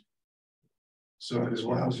anything else. So it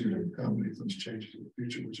allows you to accommodate those changes in the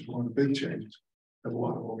future, which is one of the big changes that a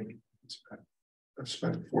lot of women have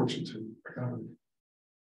spent a fortune to accommodate.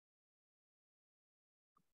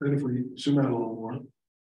 Then if we zoom out a little more,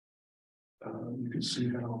 you can see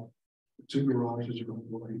how the 2 garages are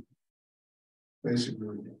going basically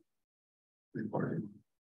the parking.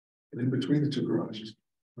 And in between the 2 garages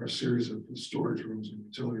are a series of storage rooms and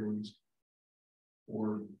utility rooms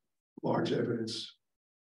for large evidence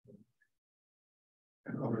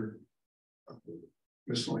and other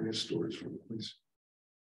miscellaneous storage for the police.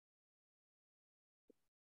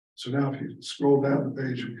 So now if you scroll down the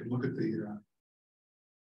page, we can look at the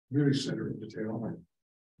community center in detail.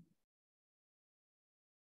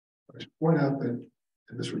 I should point out that,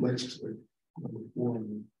 and this relates to number 4 in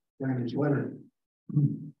the planner's letter,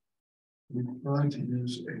 we tried to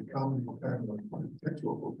use a common vocabulary,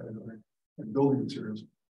 architectural vocabulary, and building materials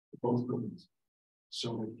for both buildings.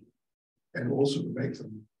 So, and also to make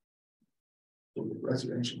them sort of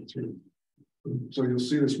residential material. So you'll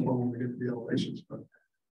see this more when we get to the elevations, but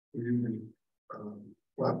we're using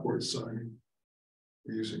flatboard siding,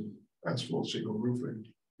 we're using asphalt shingle roofing,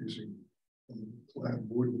 using clad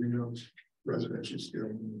wood windows, residential scale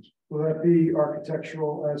windows. Will that be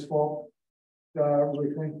architectural asphalt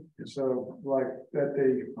roofing? So like that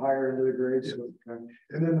they hire into the grades? Yeah. Okay.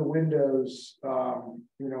 And then the windows,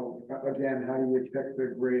 you know, again, how do you pick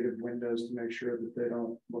the grade of windows to make sure that they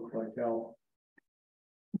don't look like hell?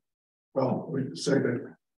 Well, we say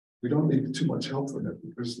that we don't need too much help for that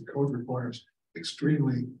because the code requires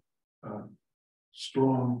extremely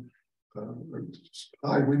strong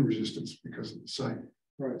high wind resistance because of the site.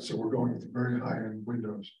 Right. So we're going with very high-end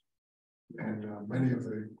windows, and many of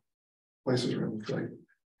the places around the site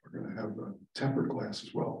are going to have tempered glass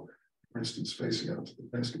as well. For instance, facing out to the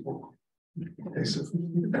basketball court. In case of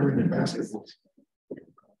everything basketball.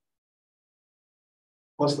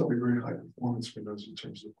 Plus, there'll be very high performance windows in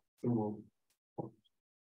terms of thermal.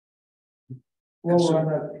 Well, we're on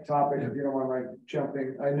that topic, if you don't mind my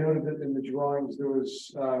jumping, I noted that in the drawings, there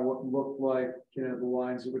was what looked like, you know, the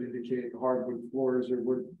lines that would indicate hardwood floors or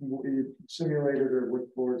wood simulated or wood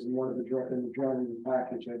floors in one of the drawing in the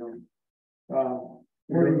package. I don't.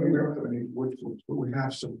 We don't have any wood floors, but we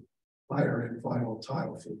have some higher end vinyl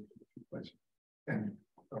tile for and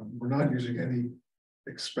we're not using any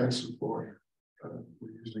expensive floor.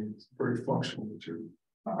 We're using very functional material.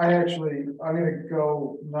 I'm going to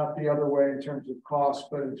go not the other way in terms of cost,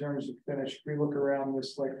 but in terms of finish. If we look around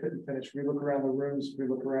this, like fit and finish, if we look around the rooms, if we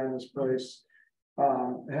look around this place,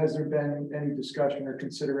 has there been any discussion or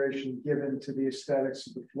consideration given to the aesthetics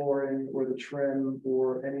of the flooring or the trim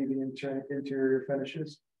or any of the interior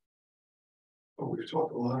finishes? But we've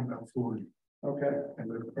talked a lot about flooring, Okay, and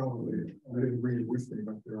there are probably, I didn't read it with me,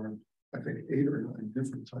 but there are, I think, 8 or 9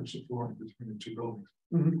 different types of flooring between the two buildings.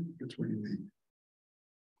 Between the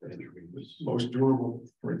most durable,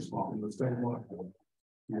 for instance, in the same block.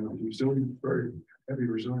 Resilient, very heavy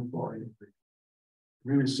resilient flooring.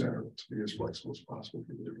 Community center to be as flexible as possible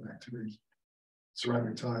for the different activities.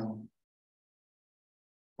 Ceramic tile,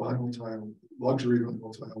 vinyl tile, luxury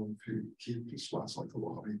vinyl tile, if you keep the spots like the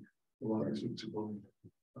lobbies into building.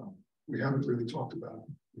 We haven't really talked about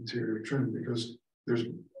interior trim because there's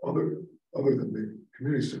other than the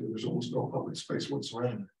community center, there's almost no public space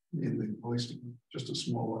whatsoever in the police department, just a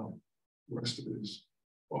small rest of it is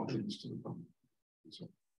off limits to the public. So,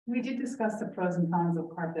 we did discuss the pros and cons of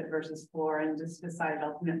carpet versus floor and just decided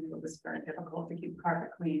ultimately it was very difficult to keep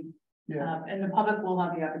carpet clean. yeah, And the public will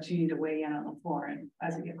have the opportunity to weigh in on the flooring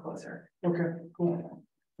as we get closer. okay, cool.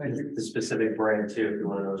 Thank you. The specific brand too, if you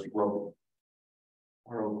want to know, is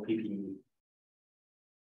ROPPE.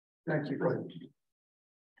 Thank you. right.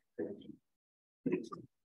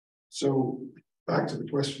 So back to the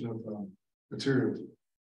question of materials.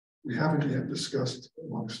 We haven't yet discussed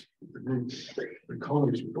amongst the group the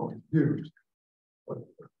colors we're going to use, but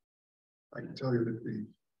I can tell you that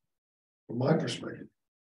from my perspective,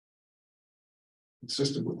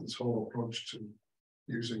 consistent with this whole approach to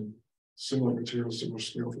using similar materials, similar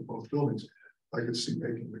scale for both buildings, I could see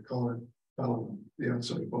making the color palette on the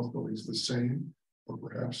outside of both buildings the same, or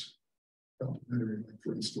perhaps complementary. Like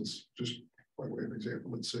for instance, just by way of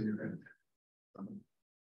example, let's say you had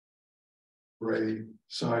gray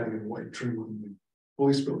siding and white trim on the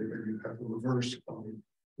police building, maybe you have the reverse on the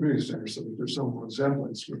community center, so that there's some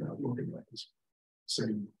resemblance without looking like it's the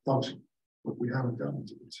same function. But we haven't gotten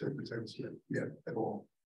to the details yet at all.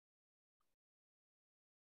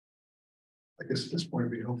 I guess at this point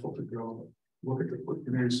it'd be helpful to go look at the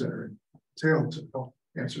community center in detail to help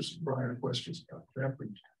answer some prior questions about Jeffrey.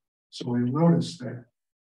 So you'll notice that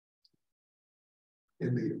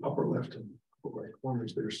in the upper left and upper right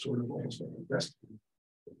corners, there's sort of almost like a vestibule.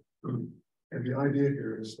 And the idea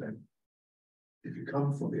here is that if you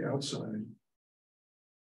come from the outside,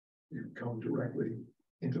 you come directly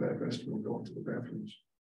into that vestibule and go into the bathrooms,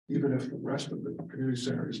 even if the rest of the community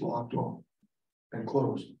center is locked off and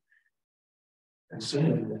closed. And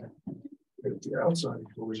similarly, if the outside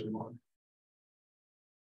doors are locked,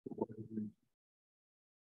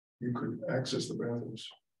 you could access the bathrooms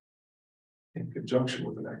in conjunction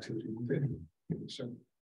with an activity within the center.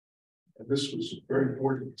 And this was very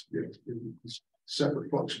important to be able to give you these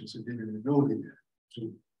separate functions and give you the ability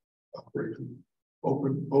to operate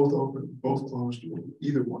open, both closed, or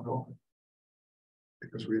either one open.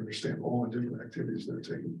 Because we understand all the different activities that are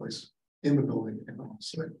taking place in the building and on the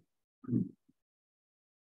site.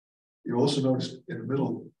 You also notice in the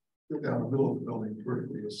middle, down the middle of the building,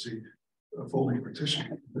 vertically, you'll see a folding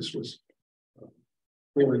partition. This was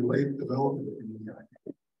fairly late development in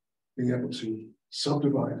being able to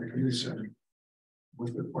subdivide the community center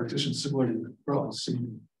with the partition similar to the probably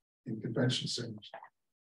seen in convention centers,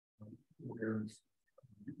 where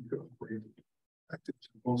you could operate activities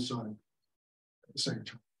on both sides at the same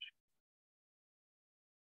time.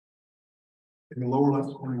 In the lower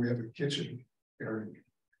left corner, we have a kitchen area,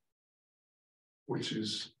 which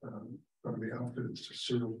is going to be outfitted to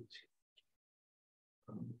serve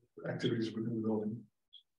activities within the building.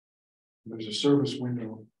 And there's a service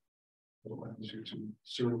window that allows you to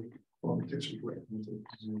serve on the kitchen.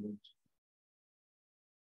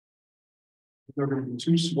 There are going to be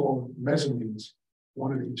 2 small mezzanines,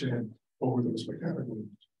 one at each end over those mechanical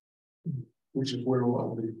rooms, which is where a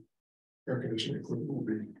lot of the air conditioning equipment will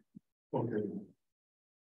be located.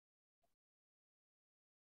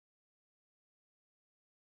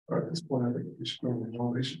 All right, at this point, I think we should go to the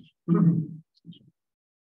elevations.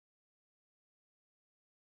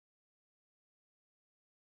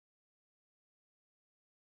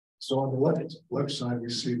 So on the left side, we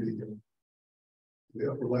see the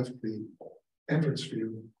upper left, the entrance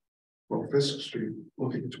view from Fisk Street,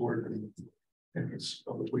 looking toward the entrance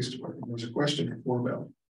of the police department. There's a question before about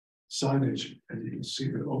signage, and you can see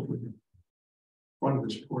that opening in front of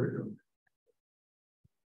this portico.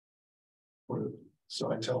 So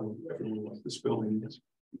I tell everyone what this building is.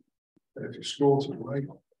 And if you scroll to the right,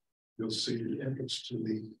 you'll see the entrance to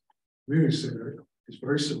the community center is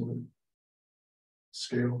very similar.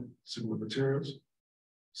 Scale, similar materials,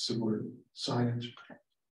 similar signage,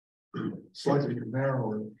 slightly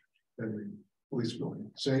narrower than the police building.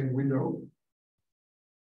 Same window.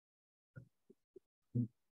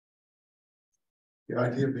 The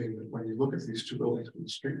idea being that when you look at these 2 buildings from the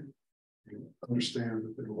street, you understand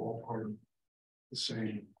that they're all part of the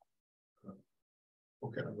same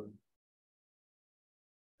Okay.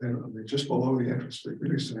 And I mean, just below the entrance to the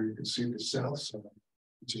community center, you can see the south side,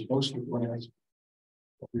 which is mostly grass.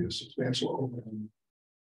 There'll be a substantial opening.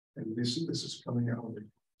 And this is coming out of the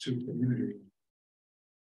two community.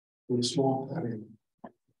 With a small patio.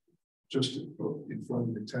 Just in front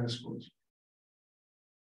of the tennis courts.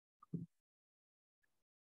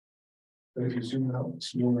 But if you zoom out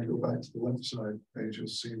small and go back to the left side page, you'll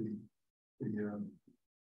see the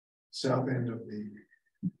south end of the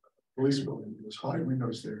police building. There's high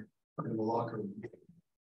windows there in the locker room.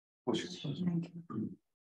 If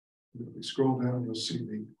you scroll down, you'll see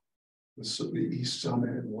the east side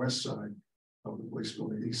and west side of the police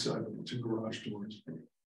building. East side of the two garage doors.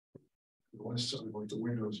 The west side, like the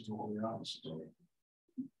windows, and all the opposite.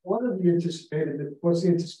 What's the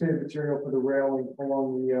anticipated material for the railing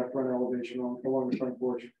along the front elevation, along the front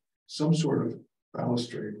porch? Some sort of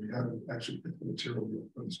balustrade. We haven't actually picked the material yet,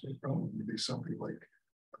 but it's going to probably be something like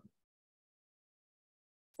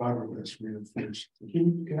fiberglass reinforced.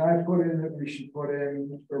 Can I put in that we should put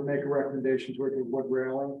in or make a recommendation toward the wood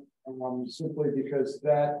railing? Simply because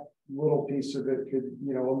that little piece of it could,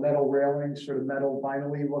 a metal railing, sort of metal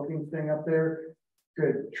vinyl-y looking thing up there,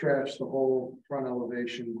 could trash the whole front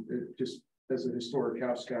elevation. It just as a historic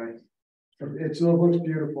house guy. It looks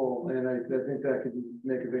beautiful, and I think that could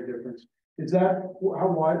make a big difference. Is that how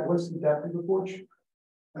wide? What's the depth of the porch?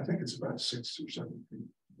 I think it's about 6 or 7 feet.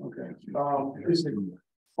 Okay. Is it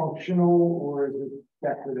functional or is it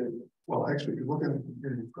decorative? Well, actually, if you look at it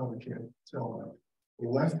here, you probably can't tell that. The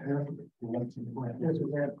left half of it, the left and the right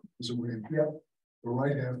is a ramp. Yep. The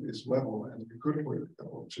right half is level, and you could put a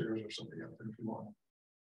couple of chairs or something out there if you want.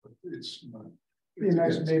 But it's not. Be a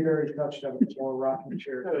nice Mayberry touch to have a small rocking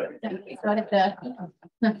chair.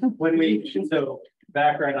 So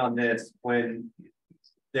background on this, when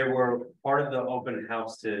there were part of the open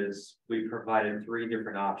houses, we provided 3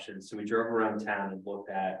 different options. So we drove around town and looked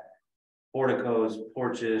at porticos,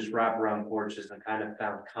 porches, wraparound porches, and kind of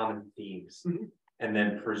found common themes. And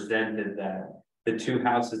then presented that the 2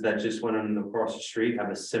 houses that just went on across the street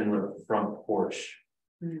have a similar front porch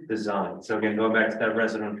design. So again, going back to that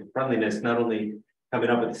residential friendliness, not only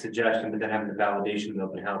coming up with a suggestion, but then having the validation of the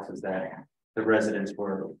open houses that the residents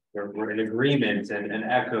were in agreement and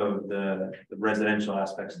echoed the residential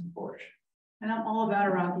aspects of the porch. And I'm all about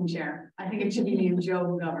a rocking chair. I think it should be named Joe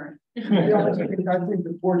McGovern. I think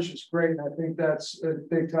the porch is great. And I think that's a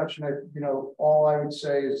big touch. And all I would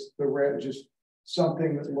say is just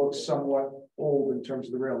something that looks somewhat old in terms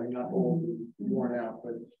of the railing, not old, worn out,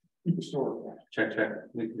 but historical. Check.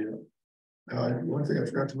 We can do it. One thing I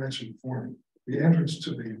forgot to mention before, the entrance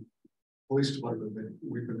to the police department,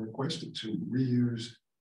 we've been requested to reuse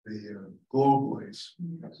the globe lights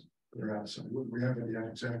that are outside. We haven't yet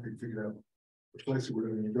exactly figured out which places we're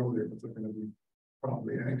going to go there, but they're going to be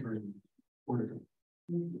probably anchoring portico.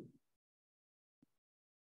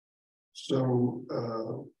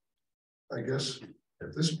 So I guess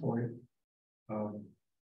at this point,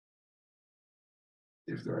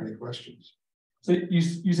 if there are any questions. So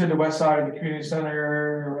you said the west side of the community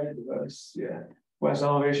center, right? West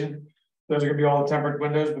elevation. Those are gonna be all the tempered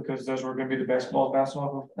windows because those were gonna be the basketballs bouncing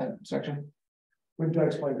off of that section. When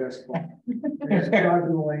Doug's playing basketball. Drive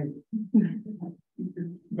in the lane.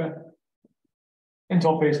 Okay.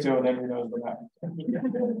 Until phase 2, and then who knows what happens.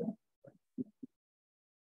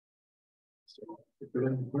 So if there are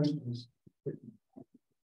any questions.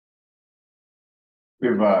 We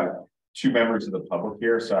have 2 members of the public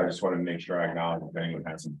here, so I just want to make sure I acknowledge if anyone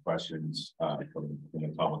has some questions from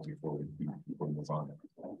the public before we move on.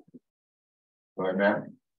 Go ahead,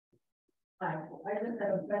 ma'am. Hi, I just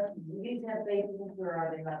have a question. Do these have basements or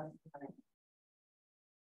are they not?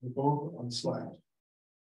 They're both on slabs.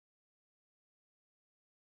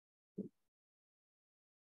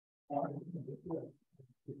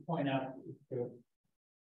 To point out the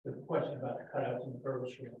question about the cutouts in the Borough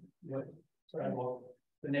Street. Well,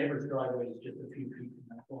 the neighbor's driveway is just a few feet from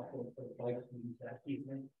that block of the bikes and use that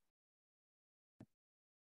evening.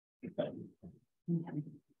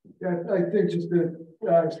 Yeah, I think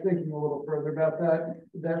I was thinking a little further about that.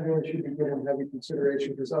 That really should be given heavy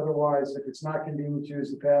consideration because otherwise, if it's not convenient to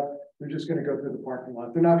use the path, they're just going to go through the parking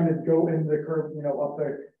lot. They're not going to go into the curb, up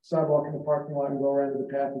the sidewalk in the parking lot and go around to the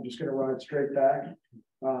path. They're just going to run it straight back.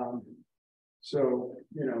 So,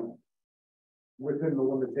 within the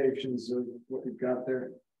limitations of what we've got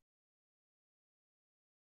there.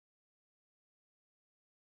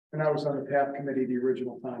 And I was on the path committee the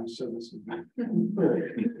original time, so this is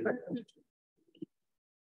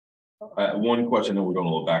one question that we're going a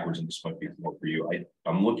little backwards, and this might be more for you.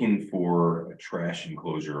 I'm looking for a trash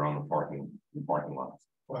enclosure on the parking lot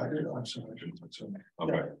Well, I'm sorry, I shouldn't have said that.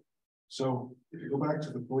 Okay, So if you go back to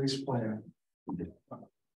the police plan.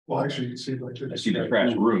 Well, actually, you can see like. I see the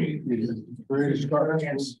trash rooming, Great, just garbage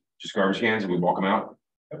cans and we walk them out,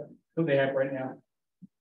 Who they have right now,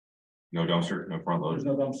 no dumpster, no front there's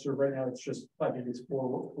load. no dumpster right now, it's just, I think it's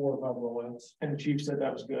four or five rollouts. And the chief said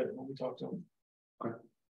that was good when we talked to him.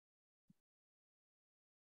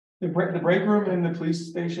 The break room in the police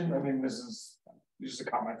station, I mean, this is just a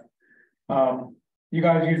comment. You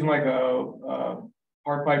guys using like a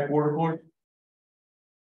hard pipe water cooler?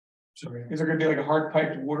 Sorry. Is there gonna be like a hard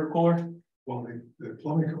piped water cooler? Well, the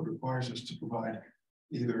plumbing code requires us to provide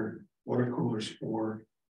either water coolers or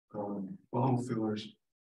bottle fillers.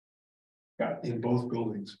 In both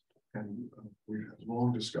buildings, and we had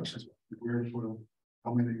long discussions where to put them,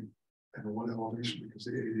 how many, and what elevation, because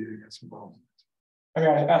the ADA gets involved. I mean,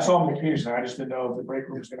 I saw them in the community center, I just didn't know if the break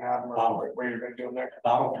room's gonna have them or where you're gonna do them there.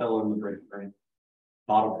 Bottle filler in the break room.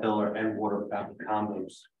 Bottle filler and water fountain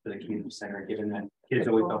combos for the community center, given that kids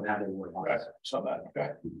always don't have their water. Right, saw that,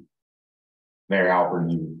 okay. Mayor Alford,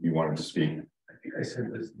 you wanted to speak. I think I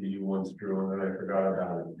sent this to you once, Drew, and then I forgot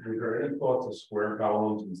about it. Was there any thoughts of square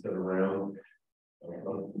columns instead of round?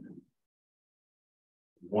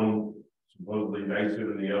 One supposedly nicer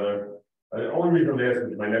than the other. The only reason I'm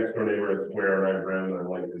asking is my next door neighbor is square and I have round, and I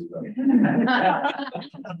like this stuff.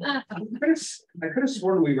 I could have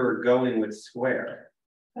sworn we were going with square.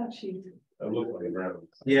 Oh, chief. It looks like round.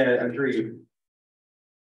 Yeah, agreed.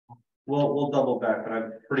 We'll double back, but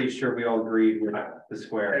I'm pretty sure we all agreed with the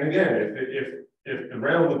square. And again, if the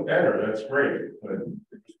round looked better, that's great, but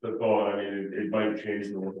it's the thought, I mean, it might change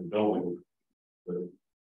the look of the building. But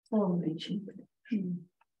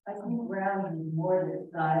I think round is more the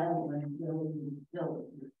style when building the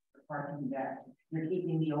parking back. You're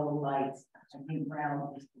keeping the old lights. I think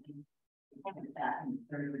round is that and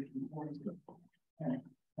very important.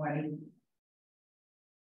 Right.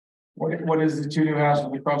 What is the two new houses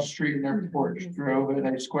across the street in their porch? Drew, are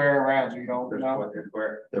they square or round? You don't know.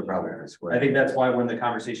 They're probably square. I think that's why when the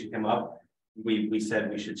conversation came up, we said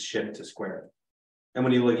we should shift to square. And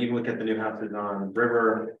when you look at the new houses on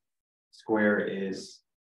River, square is.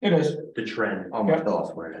 It is. The trend. Almost all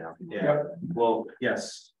square now. Yeah. Yep. Well,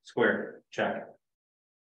 yes, square, check.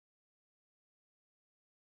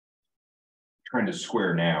 Trying to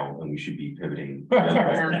square now, and we should be pivoting. Maybe,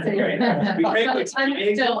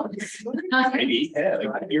 yeah,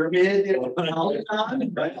 like a pyramid, you know, all the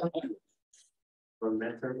time, right?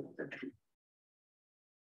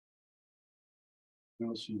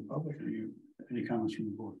 Any comments from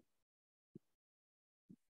the board?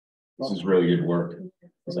 This is really good work.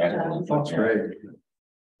 That's great.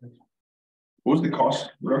 What was the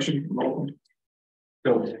cost reduction from all of them?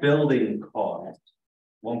 So building cost,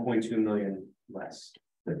 1.2 million less.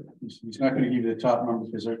 He's not gonna give you the top number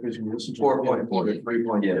because everybody's gonna listen to. 4.4 to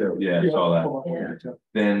 3.2. Yeah, I saw that. Yeah.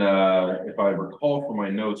 Then, if I recall from my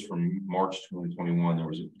notes from March 2021, there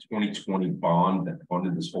was a 2020 bond that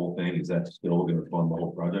funded this whole thing. Is that still going to fund the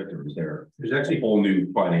whole project, or is there? There's actually a whole new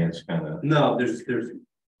finance kind of? No, there's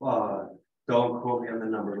don't quote me on the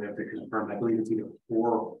number, we have to confirm, I believe it's either 4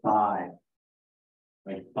 or 5.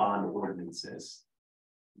 Like bond ordinances.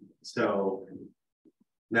 So.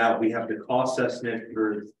 Now we have the cost estimate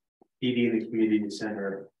for PD in the community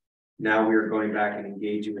center. Now we are going back and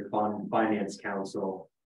engaging the finance council.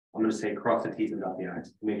 I'm going to say cross the T's and dot the I's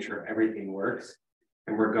to make sure everything works.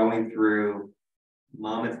 And we're going through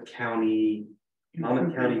Monmouth County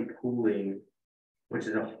pooling, which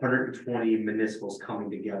is 120 municipals coming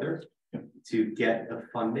together to get the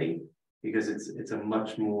funding, because it's a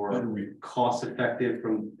much more cost effective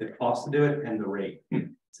from the cost to do it and the rate.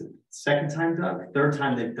 It's the second time done, third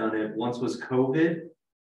time they've done it. Once was COVID.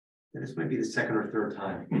 And this might be the second or third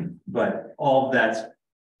time, but all of that's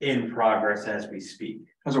in progress as we speak.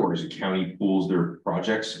 How's it work? Is the county pools their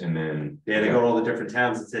projects and then? Yeah, they go to all the different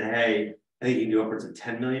towns and say, hey, I think you can do upwards of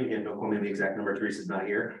 10 million. Again, don't quote me the exact number, Teresa's not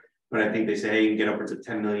here. But I think they say, hey, you can get upwards of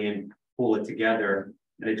 10 million, pull it together.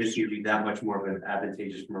 And it just gives you that much more of an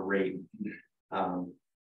advantageous from a rate.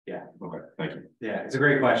 Yeah. Okay, thank you. Yeah, it's a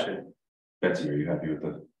great question. Betsy, are you happy with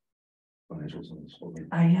the financials on this whole thing?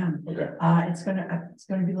 I am. Okay. It's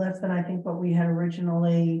gonna be less than I think what we had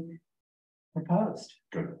originally proposed.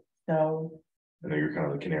 Good. So. I know you're kind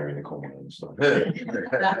of the canary in the coal mine and stuff. If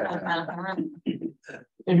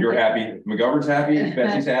you're happy, McGovern's happy, if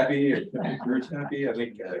Betsy's happy, if Drew's happy, I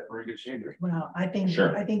think we're in good shape. Well, I think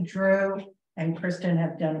Sure. Drew and Kristen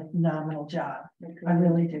have done a phenomenal job. I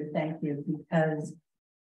really do. Thank you, because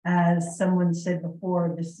as someone said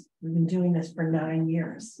before, we've been doing this for 9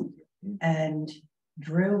 years. And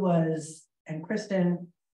Drew and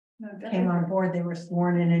Kristen came on board. They were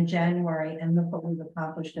sworn in January, and look what we've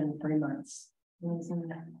accomplished in 3 months.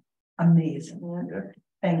 Amazing.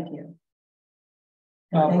 Thank you.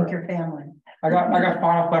 And thank your family. I got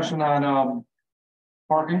final question on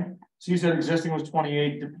parking. So you said existing was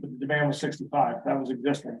 28, the demand was 65. That was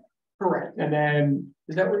existing. Correct. And then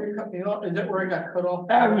Is that where you cut me off? Is that where I got cut off?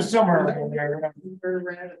 that was somewhere in there.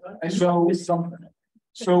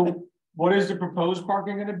 So what is the proposed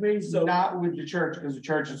parking going to be? So- Not with the church, because the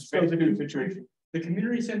church is So the- basically the situation. The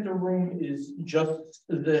community center room is just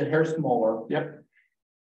the hair smaller. Yep.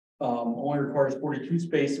 Only requires 42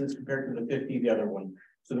 spaces compared to the 50, the other one.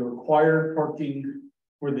 So the required parking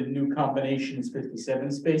for the new combination is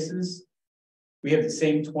 57 spaces. We have the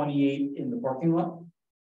same 28 in the parking lot.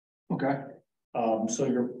 Okay. So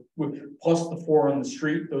you're with plus the 4 on the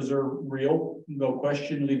street, those are real, no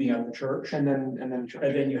question, leaving out the church. And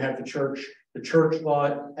then You have the church. The church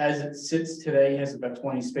lot, as it sits today, has about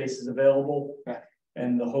 20 spaces available. Okay.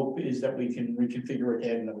 And the hope is that we can reconfigure it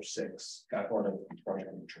to add another 6. Got part of the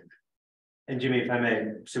project in the church. And Jimmy, if I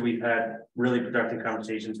may, so we've had really productive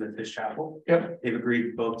conversations with Fish Chapel. Yep. They've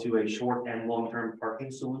agreed both to a short and long-term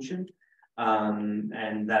parking solution.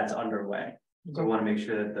 And that's underway. So I want to make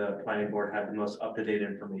sure that the planning board had the most up-to-date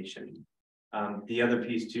information. The other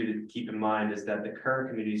piece too to keep in mind is that the current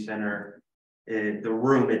community center, the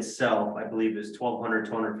room itself, I believe is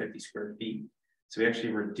 250 square feet. So we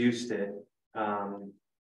actually reduced it,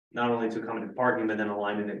 not only to accommodate parking, but then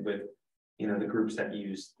aligning it with, the groups that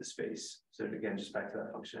use the space. So again, just back to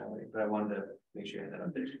that functionality, but I wanted to make sure you had that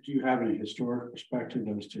up there. Do you have any historic perspective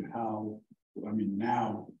as to how,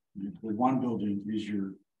 now, the one building is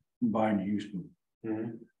your combined use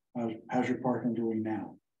building? How's your parking doing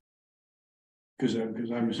now? Because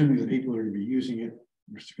I'm assuming the people are going to be using it,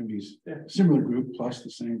 there's going to be a similar group plus the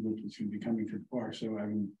same group that's going to be coming to the park. So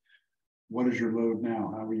what is your load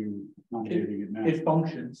now? How are you accommodating it now? It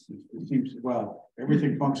functions. It seems, well,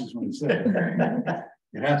 everything functions when it's there.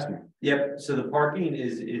 It has to. Yep, so the parking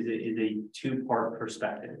is a 2-part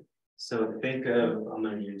perspective. So think of, I'm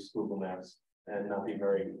gonna use Google Maps and not be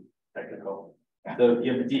very technical. So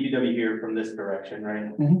you have the DPW here from this direction,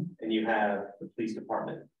 right? And you have the police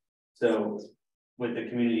department. So with the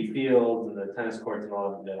community fields and the tennis courts and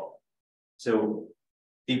all of the middle. So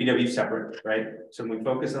DPW separate, right? So when we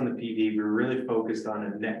focus on the PD, we're really focused on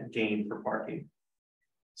a net gain for parking.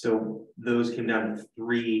 So those came down to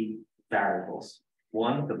 3 variables.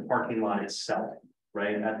 One, the parking lot itself,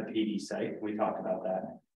 right, at the PD site. We talked about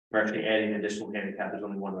that. We're actually adding additional handicap. There's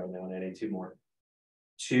only 1 right now and adding 2 more.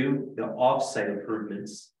 2, the off-site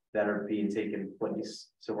improvements that are being taken place.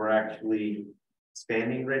 So we're actually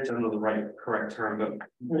expanding, Rich, I don't know the correct term, but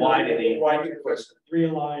widening.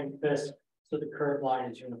 Realign this so the curb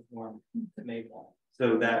line is uniform to Maple.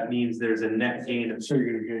 So that means there's a net gain of. So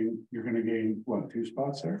you're gonna gain what, 2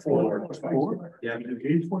 spots there? 4. 4? Yeah. You're gonna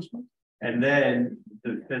gain 4 spots? And then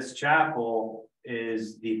the Fish Chapel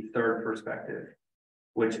is the 3rd perspective,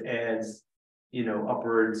 which adds,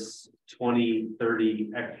 upwards 20,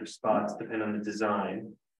 30 extra spots depending on the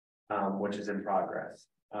design, which is in progress.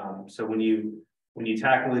 So when you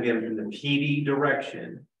tackle again from the PD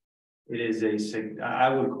direction, it is I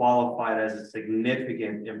would qualify it as a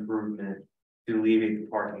significant improvement to alleviate the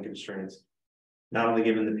parking constraints, not only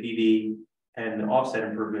given the PD and the offset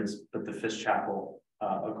improvements, but the Fish Chapel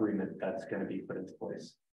agreement that's going to be put into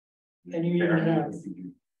place. And you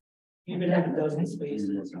even have a dozen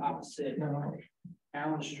spaces opposite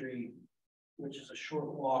Allen Street, which is a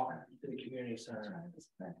short walk to the community center.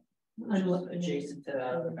 Which is adjacent to that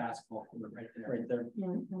other basketball court right there.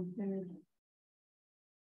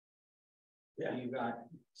 Yeah, you've got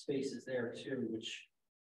spaces there too, which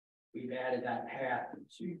we've added that path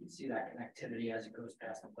so you can see that connectivity as it goes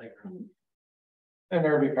past the playground. And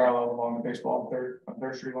there will be parallel along the baseball,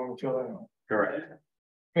 third street along the field. Correct.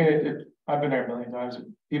 I mean, I've been there a million times.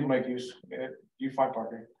 People make use. You find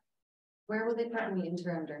parking. Where will they park in the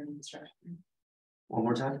interim during construction? One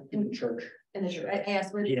more time. In the church. In the church, I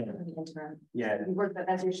asked where they Yeah. park in the interim. Yeah, You work, but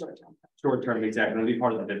that's your short term. short term, exactly. It'll be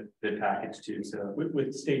part of the bid package too. So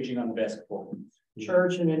With staging on the basketball.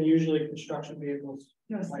 Church and then usually construction vehicles.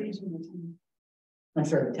 No, staging the team. I'm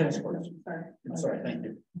sorry, the tennis courts. Sorry. I'm sorry, thank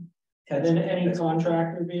you. And then any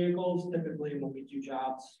contractor vehicles, typically when we do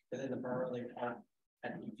jobs within the borough, they park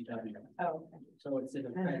at the DPW. Oh, So it's in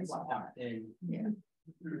a fence locked in yeah.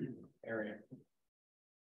 area.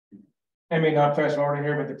 I mean, not fast forwarding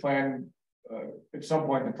here, but the plan, at some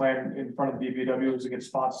point, the plan in front of the DPW is to get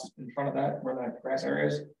spots in front of that, where that grass area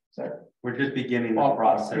is. Is that we're just beginning the Well,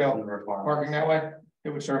 process yeah, and the requirements. parking that way? It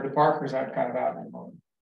would serve the park, or is that kind of out at the moment?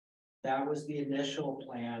 That was the initial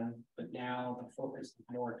plan, but now the focus is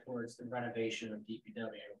more towards the renovation of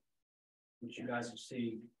DPW. Which you guys will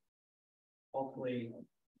see. Hopefully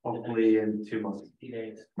in 2 months. 50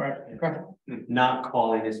 days. Right, okay. Not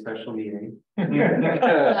calling a special meeting.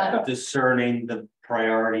 Discerning the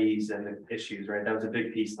priorities and the issues, right? That was a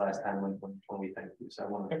big piece last time when we thanked you, so I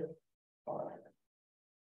want to.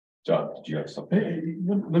 John, did you have something? Hey,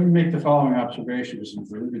 let me make the following observations, and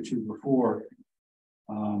alluded to before.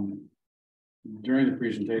 During the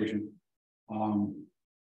presentation.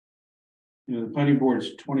 The planning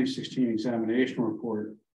board's 2016 examination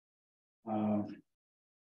report.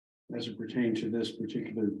 As it pertains to this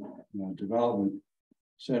particular development,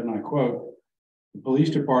 said, and I quote, "The police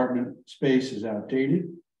department space is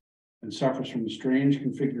outdated and suffers from a strange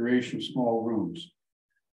configuration of small rooms.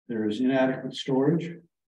 There is inadequate storage,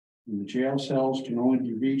 and the jail cells can only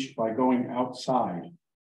be reached by going outside.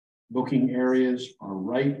 Booking areas are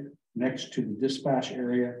right next to the dispatch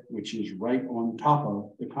area, which is right on top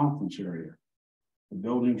of the conference area. The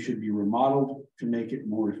building should be remodeled to make it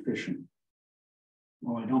more efficient."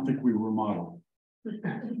 Well, I don't think we remodeled.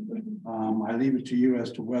 I leave it to you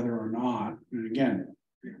as to whether or not, and again,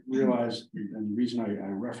 realize, and the reason I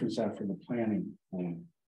reference that for the planning plan.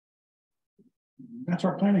 That's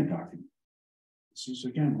our planning document. This is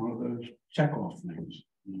again one of those checkoff things.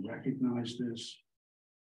 We recognize this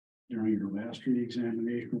during your last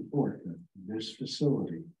re-examination report that this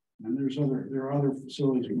facility, and there are other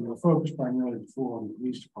facilities we will focus primarily before on the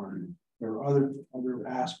police department. There are other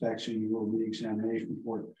aspects in your re-examination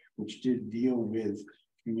report which did deal with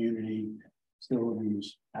community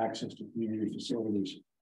facilities, access to community facilities.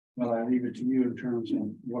 Well, I leave it to you in terms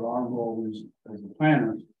of what our role is as a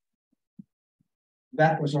planner.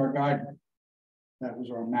 That was our guidance. That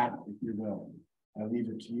was our map, if you will. I leave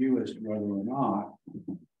it to you as to whether or not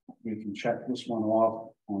we can check this one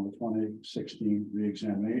off on the 2016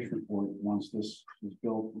 re-examination report once this is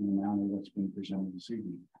built in the manner that's been presented this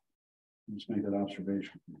evening. Let's make that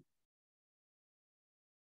observation.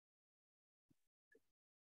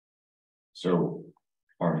 So,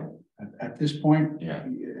 Army. At this point, Yeah.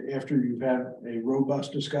 After you've had a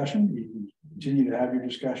robust discussion, you can continue to have your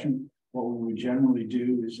discussion. What we would generally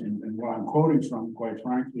do is, and what I'm quoting from, quite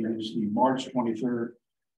frankly, is the March 23rd,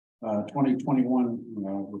 2021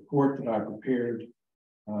 report that I prepared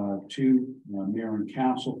to mayor and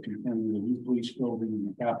council concerning the new police building and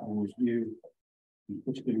the capital review.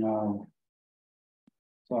 It's been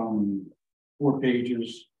some 4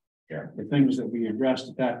 pages. Yeah. The things that we addressed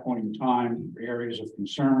at that point in time, areas of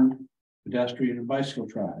concern, pedestrian and bicycle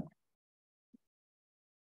traffic.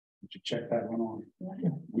 Did you check that one on?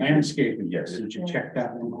 Landscaping, yes. Did you check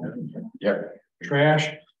that one on? Yep.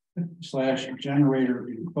 Trash / generator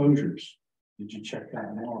enclosures. Did you check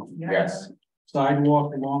that one off? Yes.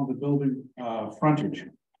 Sidewalk along the building frontage.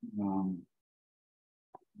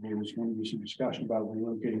 There was going to be some discussion about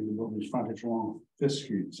relocating the building's frontage along 5th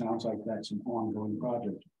Street. Sounds like that's an ongoing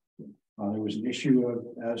project. There was an issue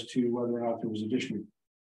as to whether or not there was additional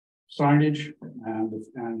signage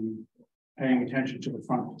and paying attention to the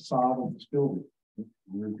front facade of this building.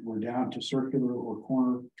 We're down to circular or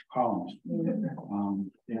corner columns.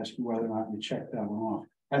 Ask you whether or not you checked that one off.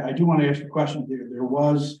 I do want to ask a question. There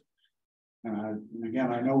was, and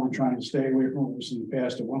again, I know we're trying to stay away from what was in the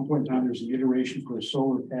past. At one point in time, there's an iteration for a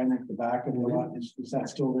solar panel at the back of the lot. Is that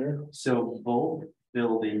still there? So both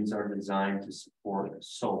buildings are designed to support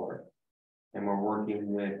solar. And we're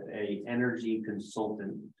working with an energy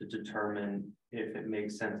consultant to determine if it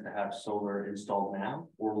makes sense to have solar installed now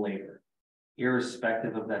or later.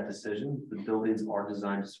 Irrespective of that decision, the buildings are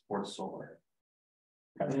designed to support solar.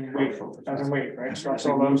 Doesn't wait, right? Starts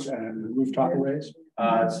all those and rooftop arrays.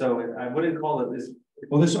 So I wouldn't call it this.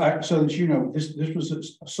 Well, so that you know, this was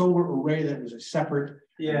a solar array that was a separate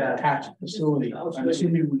attached facility. I'm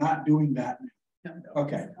assuming we're not doing that.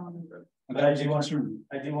 Okay. But I do want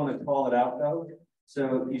to call it out though.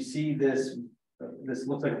 So you see this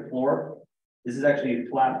looks like a floor. This is actually a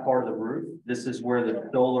flat part of the roof. This is where the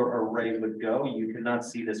solar array would go. You cannot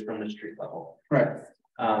see this from the street level. Right.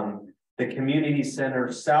 The community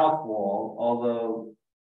center south wall, although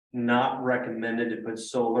not recommended to put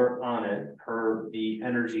solar on it per the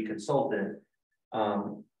energy consultant,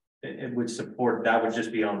 it would support, that would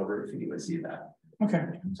just be on the roof and you would see that. Okay.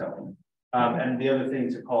 So, and the other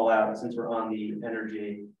thing to call out, since we're on the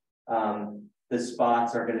energy, the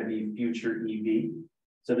spots are going to be future EV.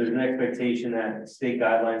 So there's an expectation that state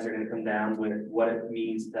guidelines are going to come down with what it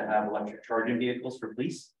means to have electric charging vehicles for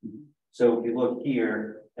police. So if you look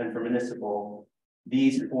here and for municipal,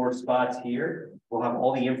 these 4 spots here, we'll have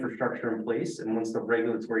all the infrastructure in place, and once the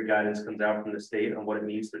regulatory guidance comes out from the state on what it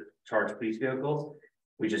means to charge police vehicles,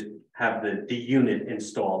 we just have the unit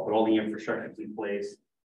installed, but all the infrastructure is in place.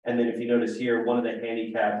 And then if you notice here, one of the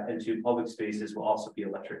handicap and 2 public spaces will also be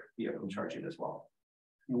electric vehicle charging as well.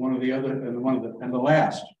 And the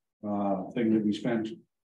last thing that we spent,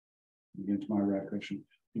 again to my recollection,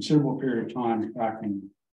 considerable period of time back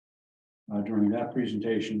in during that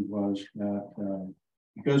presentation was that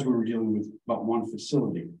because we were dealing with but one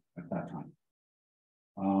facility at that time,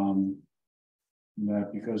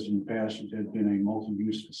 that because in the past it had been a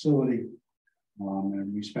multi-use facility,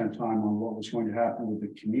 and we spent time on what was going to happen with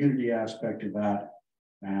the community aspect of that,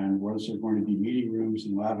 and was there going to be meeting rooms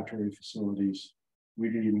and laboratory facilities. We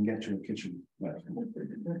didn't even get to a kitchen.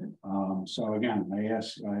 So again,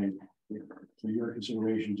 for your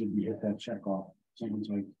consideration, did we hit that check off? Someone's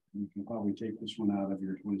like, you can probably take this one out of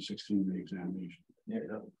your 2016 reexamination.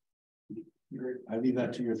 Yeah. I leave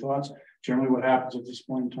that to your thoughts. Generally, what happens at this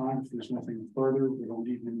point in time, if there's nothing further, we don't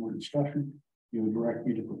need any more discussion. You would direct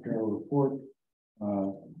me to prepare a report,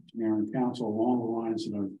 mayor and council, along the lines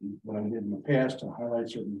that I did in the past, to highlight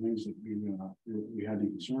certain things that we had any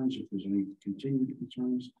concerns. If there's any continued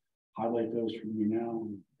concerns, highlight those for me now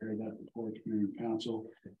and prepare that report to mayor and council,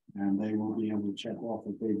 and they will be able to check off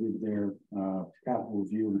that they did their capital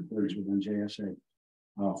review in accordance with NJSA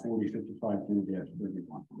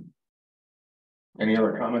 4055-31. Any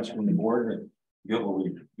other comments from the board? The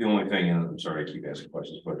only thing, and I'm sorry I keep asking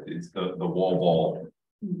questions, but it's the wall ball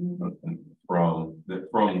from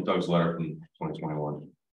Doug's letter from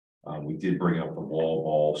 2021. We did bring up the wall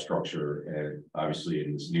ball structure, and obviously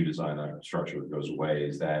in this new design, that structure that goes away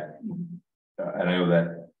is that, and I know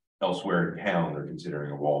that elsewhere in town they're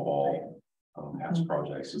considering a wall ball house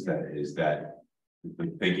projects. Is that the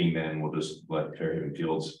thinking? Then we'll just let Fairhaven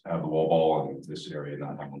Fields have the wall ball in this area,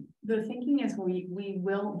 not have one. The thinking is we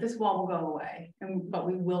will, this wall will go away, but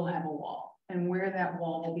we will have a wall. And where that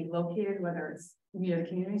wall will be located, whether it's near the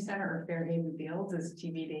community center or Fairhaven Fields, is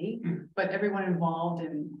TBD. But everyone involved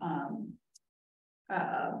in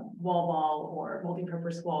wall ball or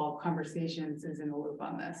multi-purpose wall conversations is in the loop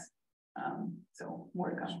on this. So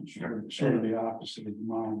more to come. Sort of the opposite of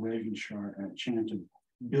Ronald Reagan chart at Chanton,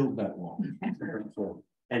 build that wall.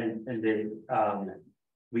 And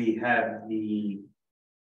we have the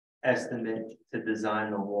estimate to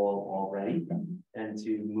design the wall already and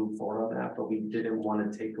to move forward on that, but we didn't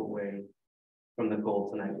want to take away from the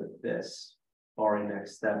goal tonight with this, barring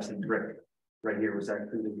next steps. And Rick right here was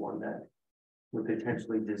actually the one that would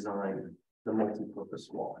potentially design the multi-purpose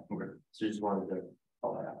wall. Okay. So just wanted to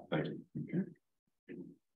call that out. Thank you. Okay.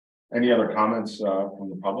 Any other comments from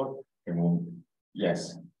the public? And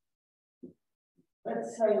yes.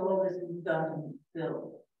 Let's say all this is done and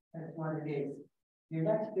built, that's what it is. Your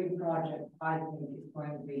next big project, I think, is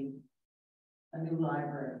going to be a new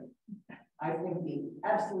library. I think the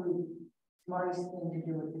absolute smartest thing to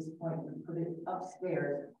do at this point is put it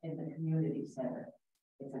upstairs in the community center.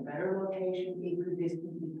 It's a better location,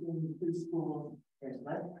 equidistant between the 2 schools. There's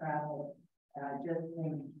less travel, and I just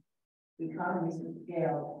think economies of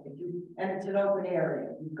scale. And it's an open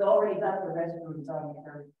area. You've already got the restrooms on your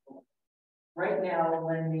first floor. Right now,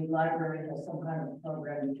 when the library has some kind of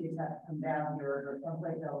program, the kids have to come down here or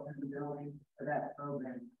someplace else in the building for that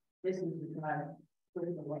program. This is the time to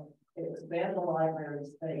expand the library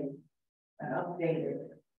space and update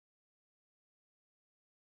it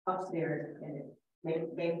upstairs and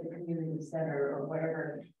make the community center or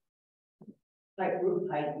whatever like roof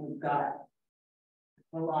height you've got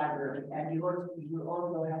the library. And you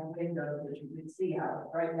also have windows that you can see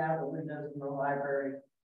out. Right now, the windows in the library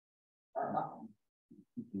are up.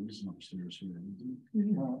 Upstairs here.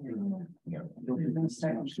 Yeah.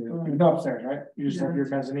 You go upstairs, right? You just have your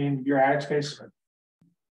mezzanine, your attic space.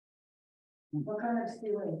 What kind of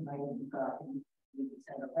ceiling height have you got in the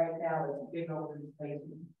center? Right now, it's a big open space.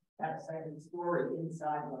 That's a second story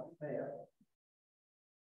inside what's there.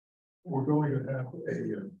 We're going to have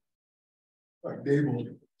a gabled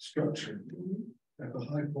structure. At the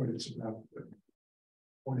high point, it's about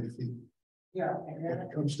 20 feet. Yeah, and then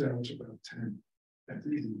it comes down to about 10 at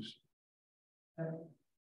the eaves.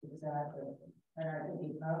 Exactly. And I think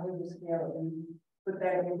you probably just put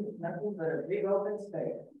that in nothing but a big open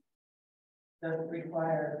space. Doesn't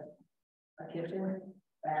require a kitchen,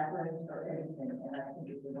 bathroom, or anything. And I think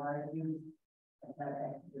if you want to use that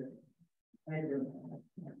extra bedroom.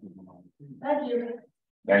 Thank you.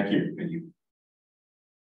 Thank you. Thank you.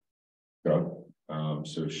 Doug,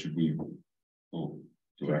 so should we,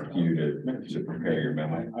 direct you to prepare your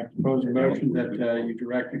memo. I propose a motion that you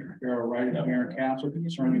direct and prepare a writing to mayor and council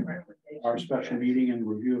concerning our special meeting and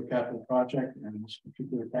review of capital project and this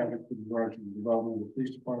particular project with regard to the development of the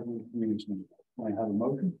police department and community center. I have a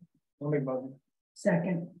motion. I'll make a motion.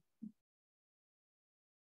 Second,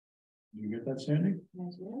 Did you get that, Sandy?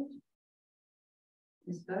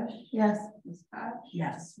 Ms. Bush? yes. Ms. Cox?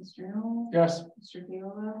 Yes. Mr. Noel? Yes. Mr.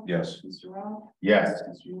 Viola? Yes. Mr. Roth? Yes.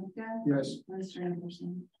 Mr. Luca? Yes. Mr.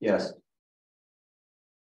 Anderson? Yes.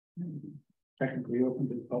 Technically open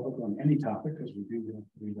to the public on any topic, because we do have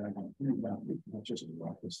to do that on any topic, not just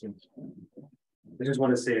about this thing. I just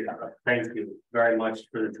want to say thank you very much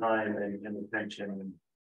for the time and attention,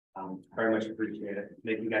 and very much appreciate it.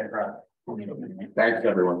 Make you guys proud. Thanks,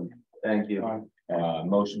 everyone. Thank you.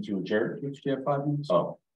 Motion to adjourn? Do you have 5 minutes?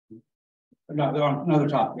 Oh. No, they're on another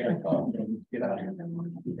topic. Get out of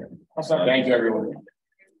here. Thank you, everyone.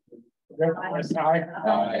 Aye.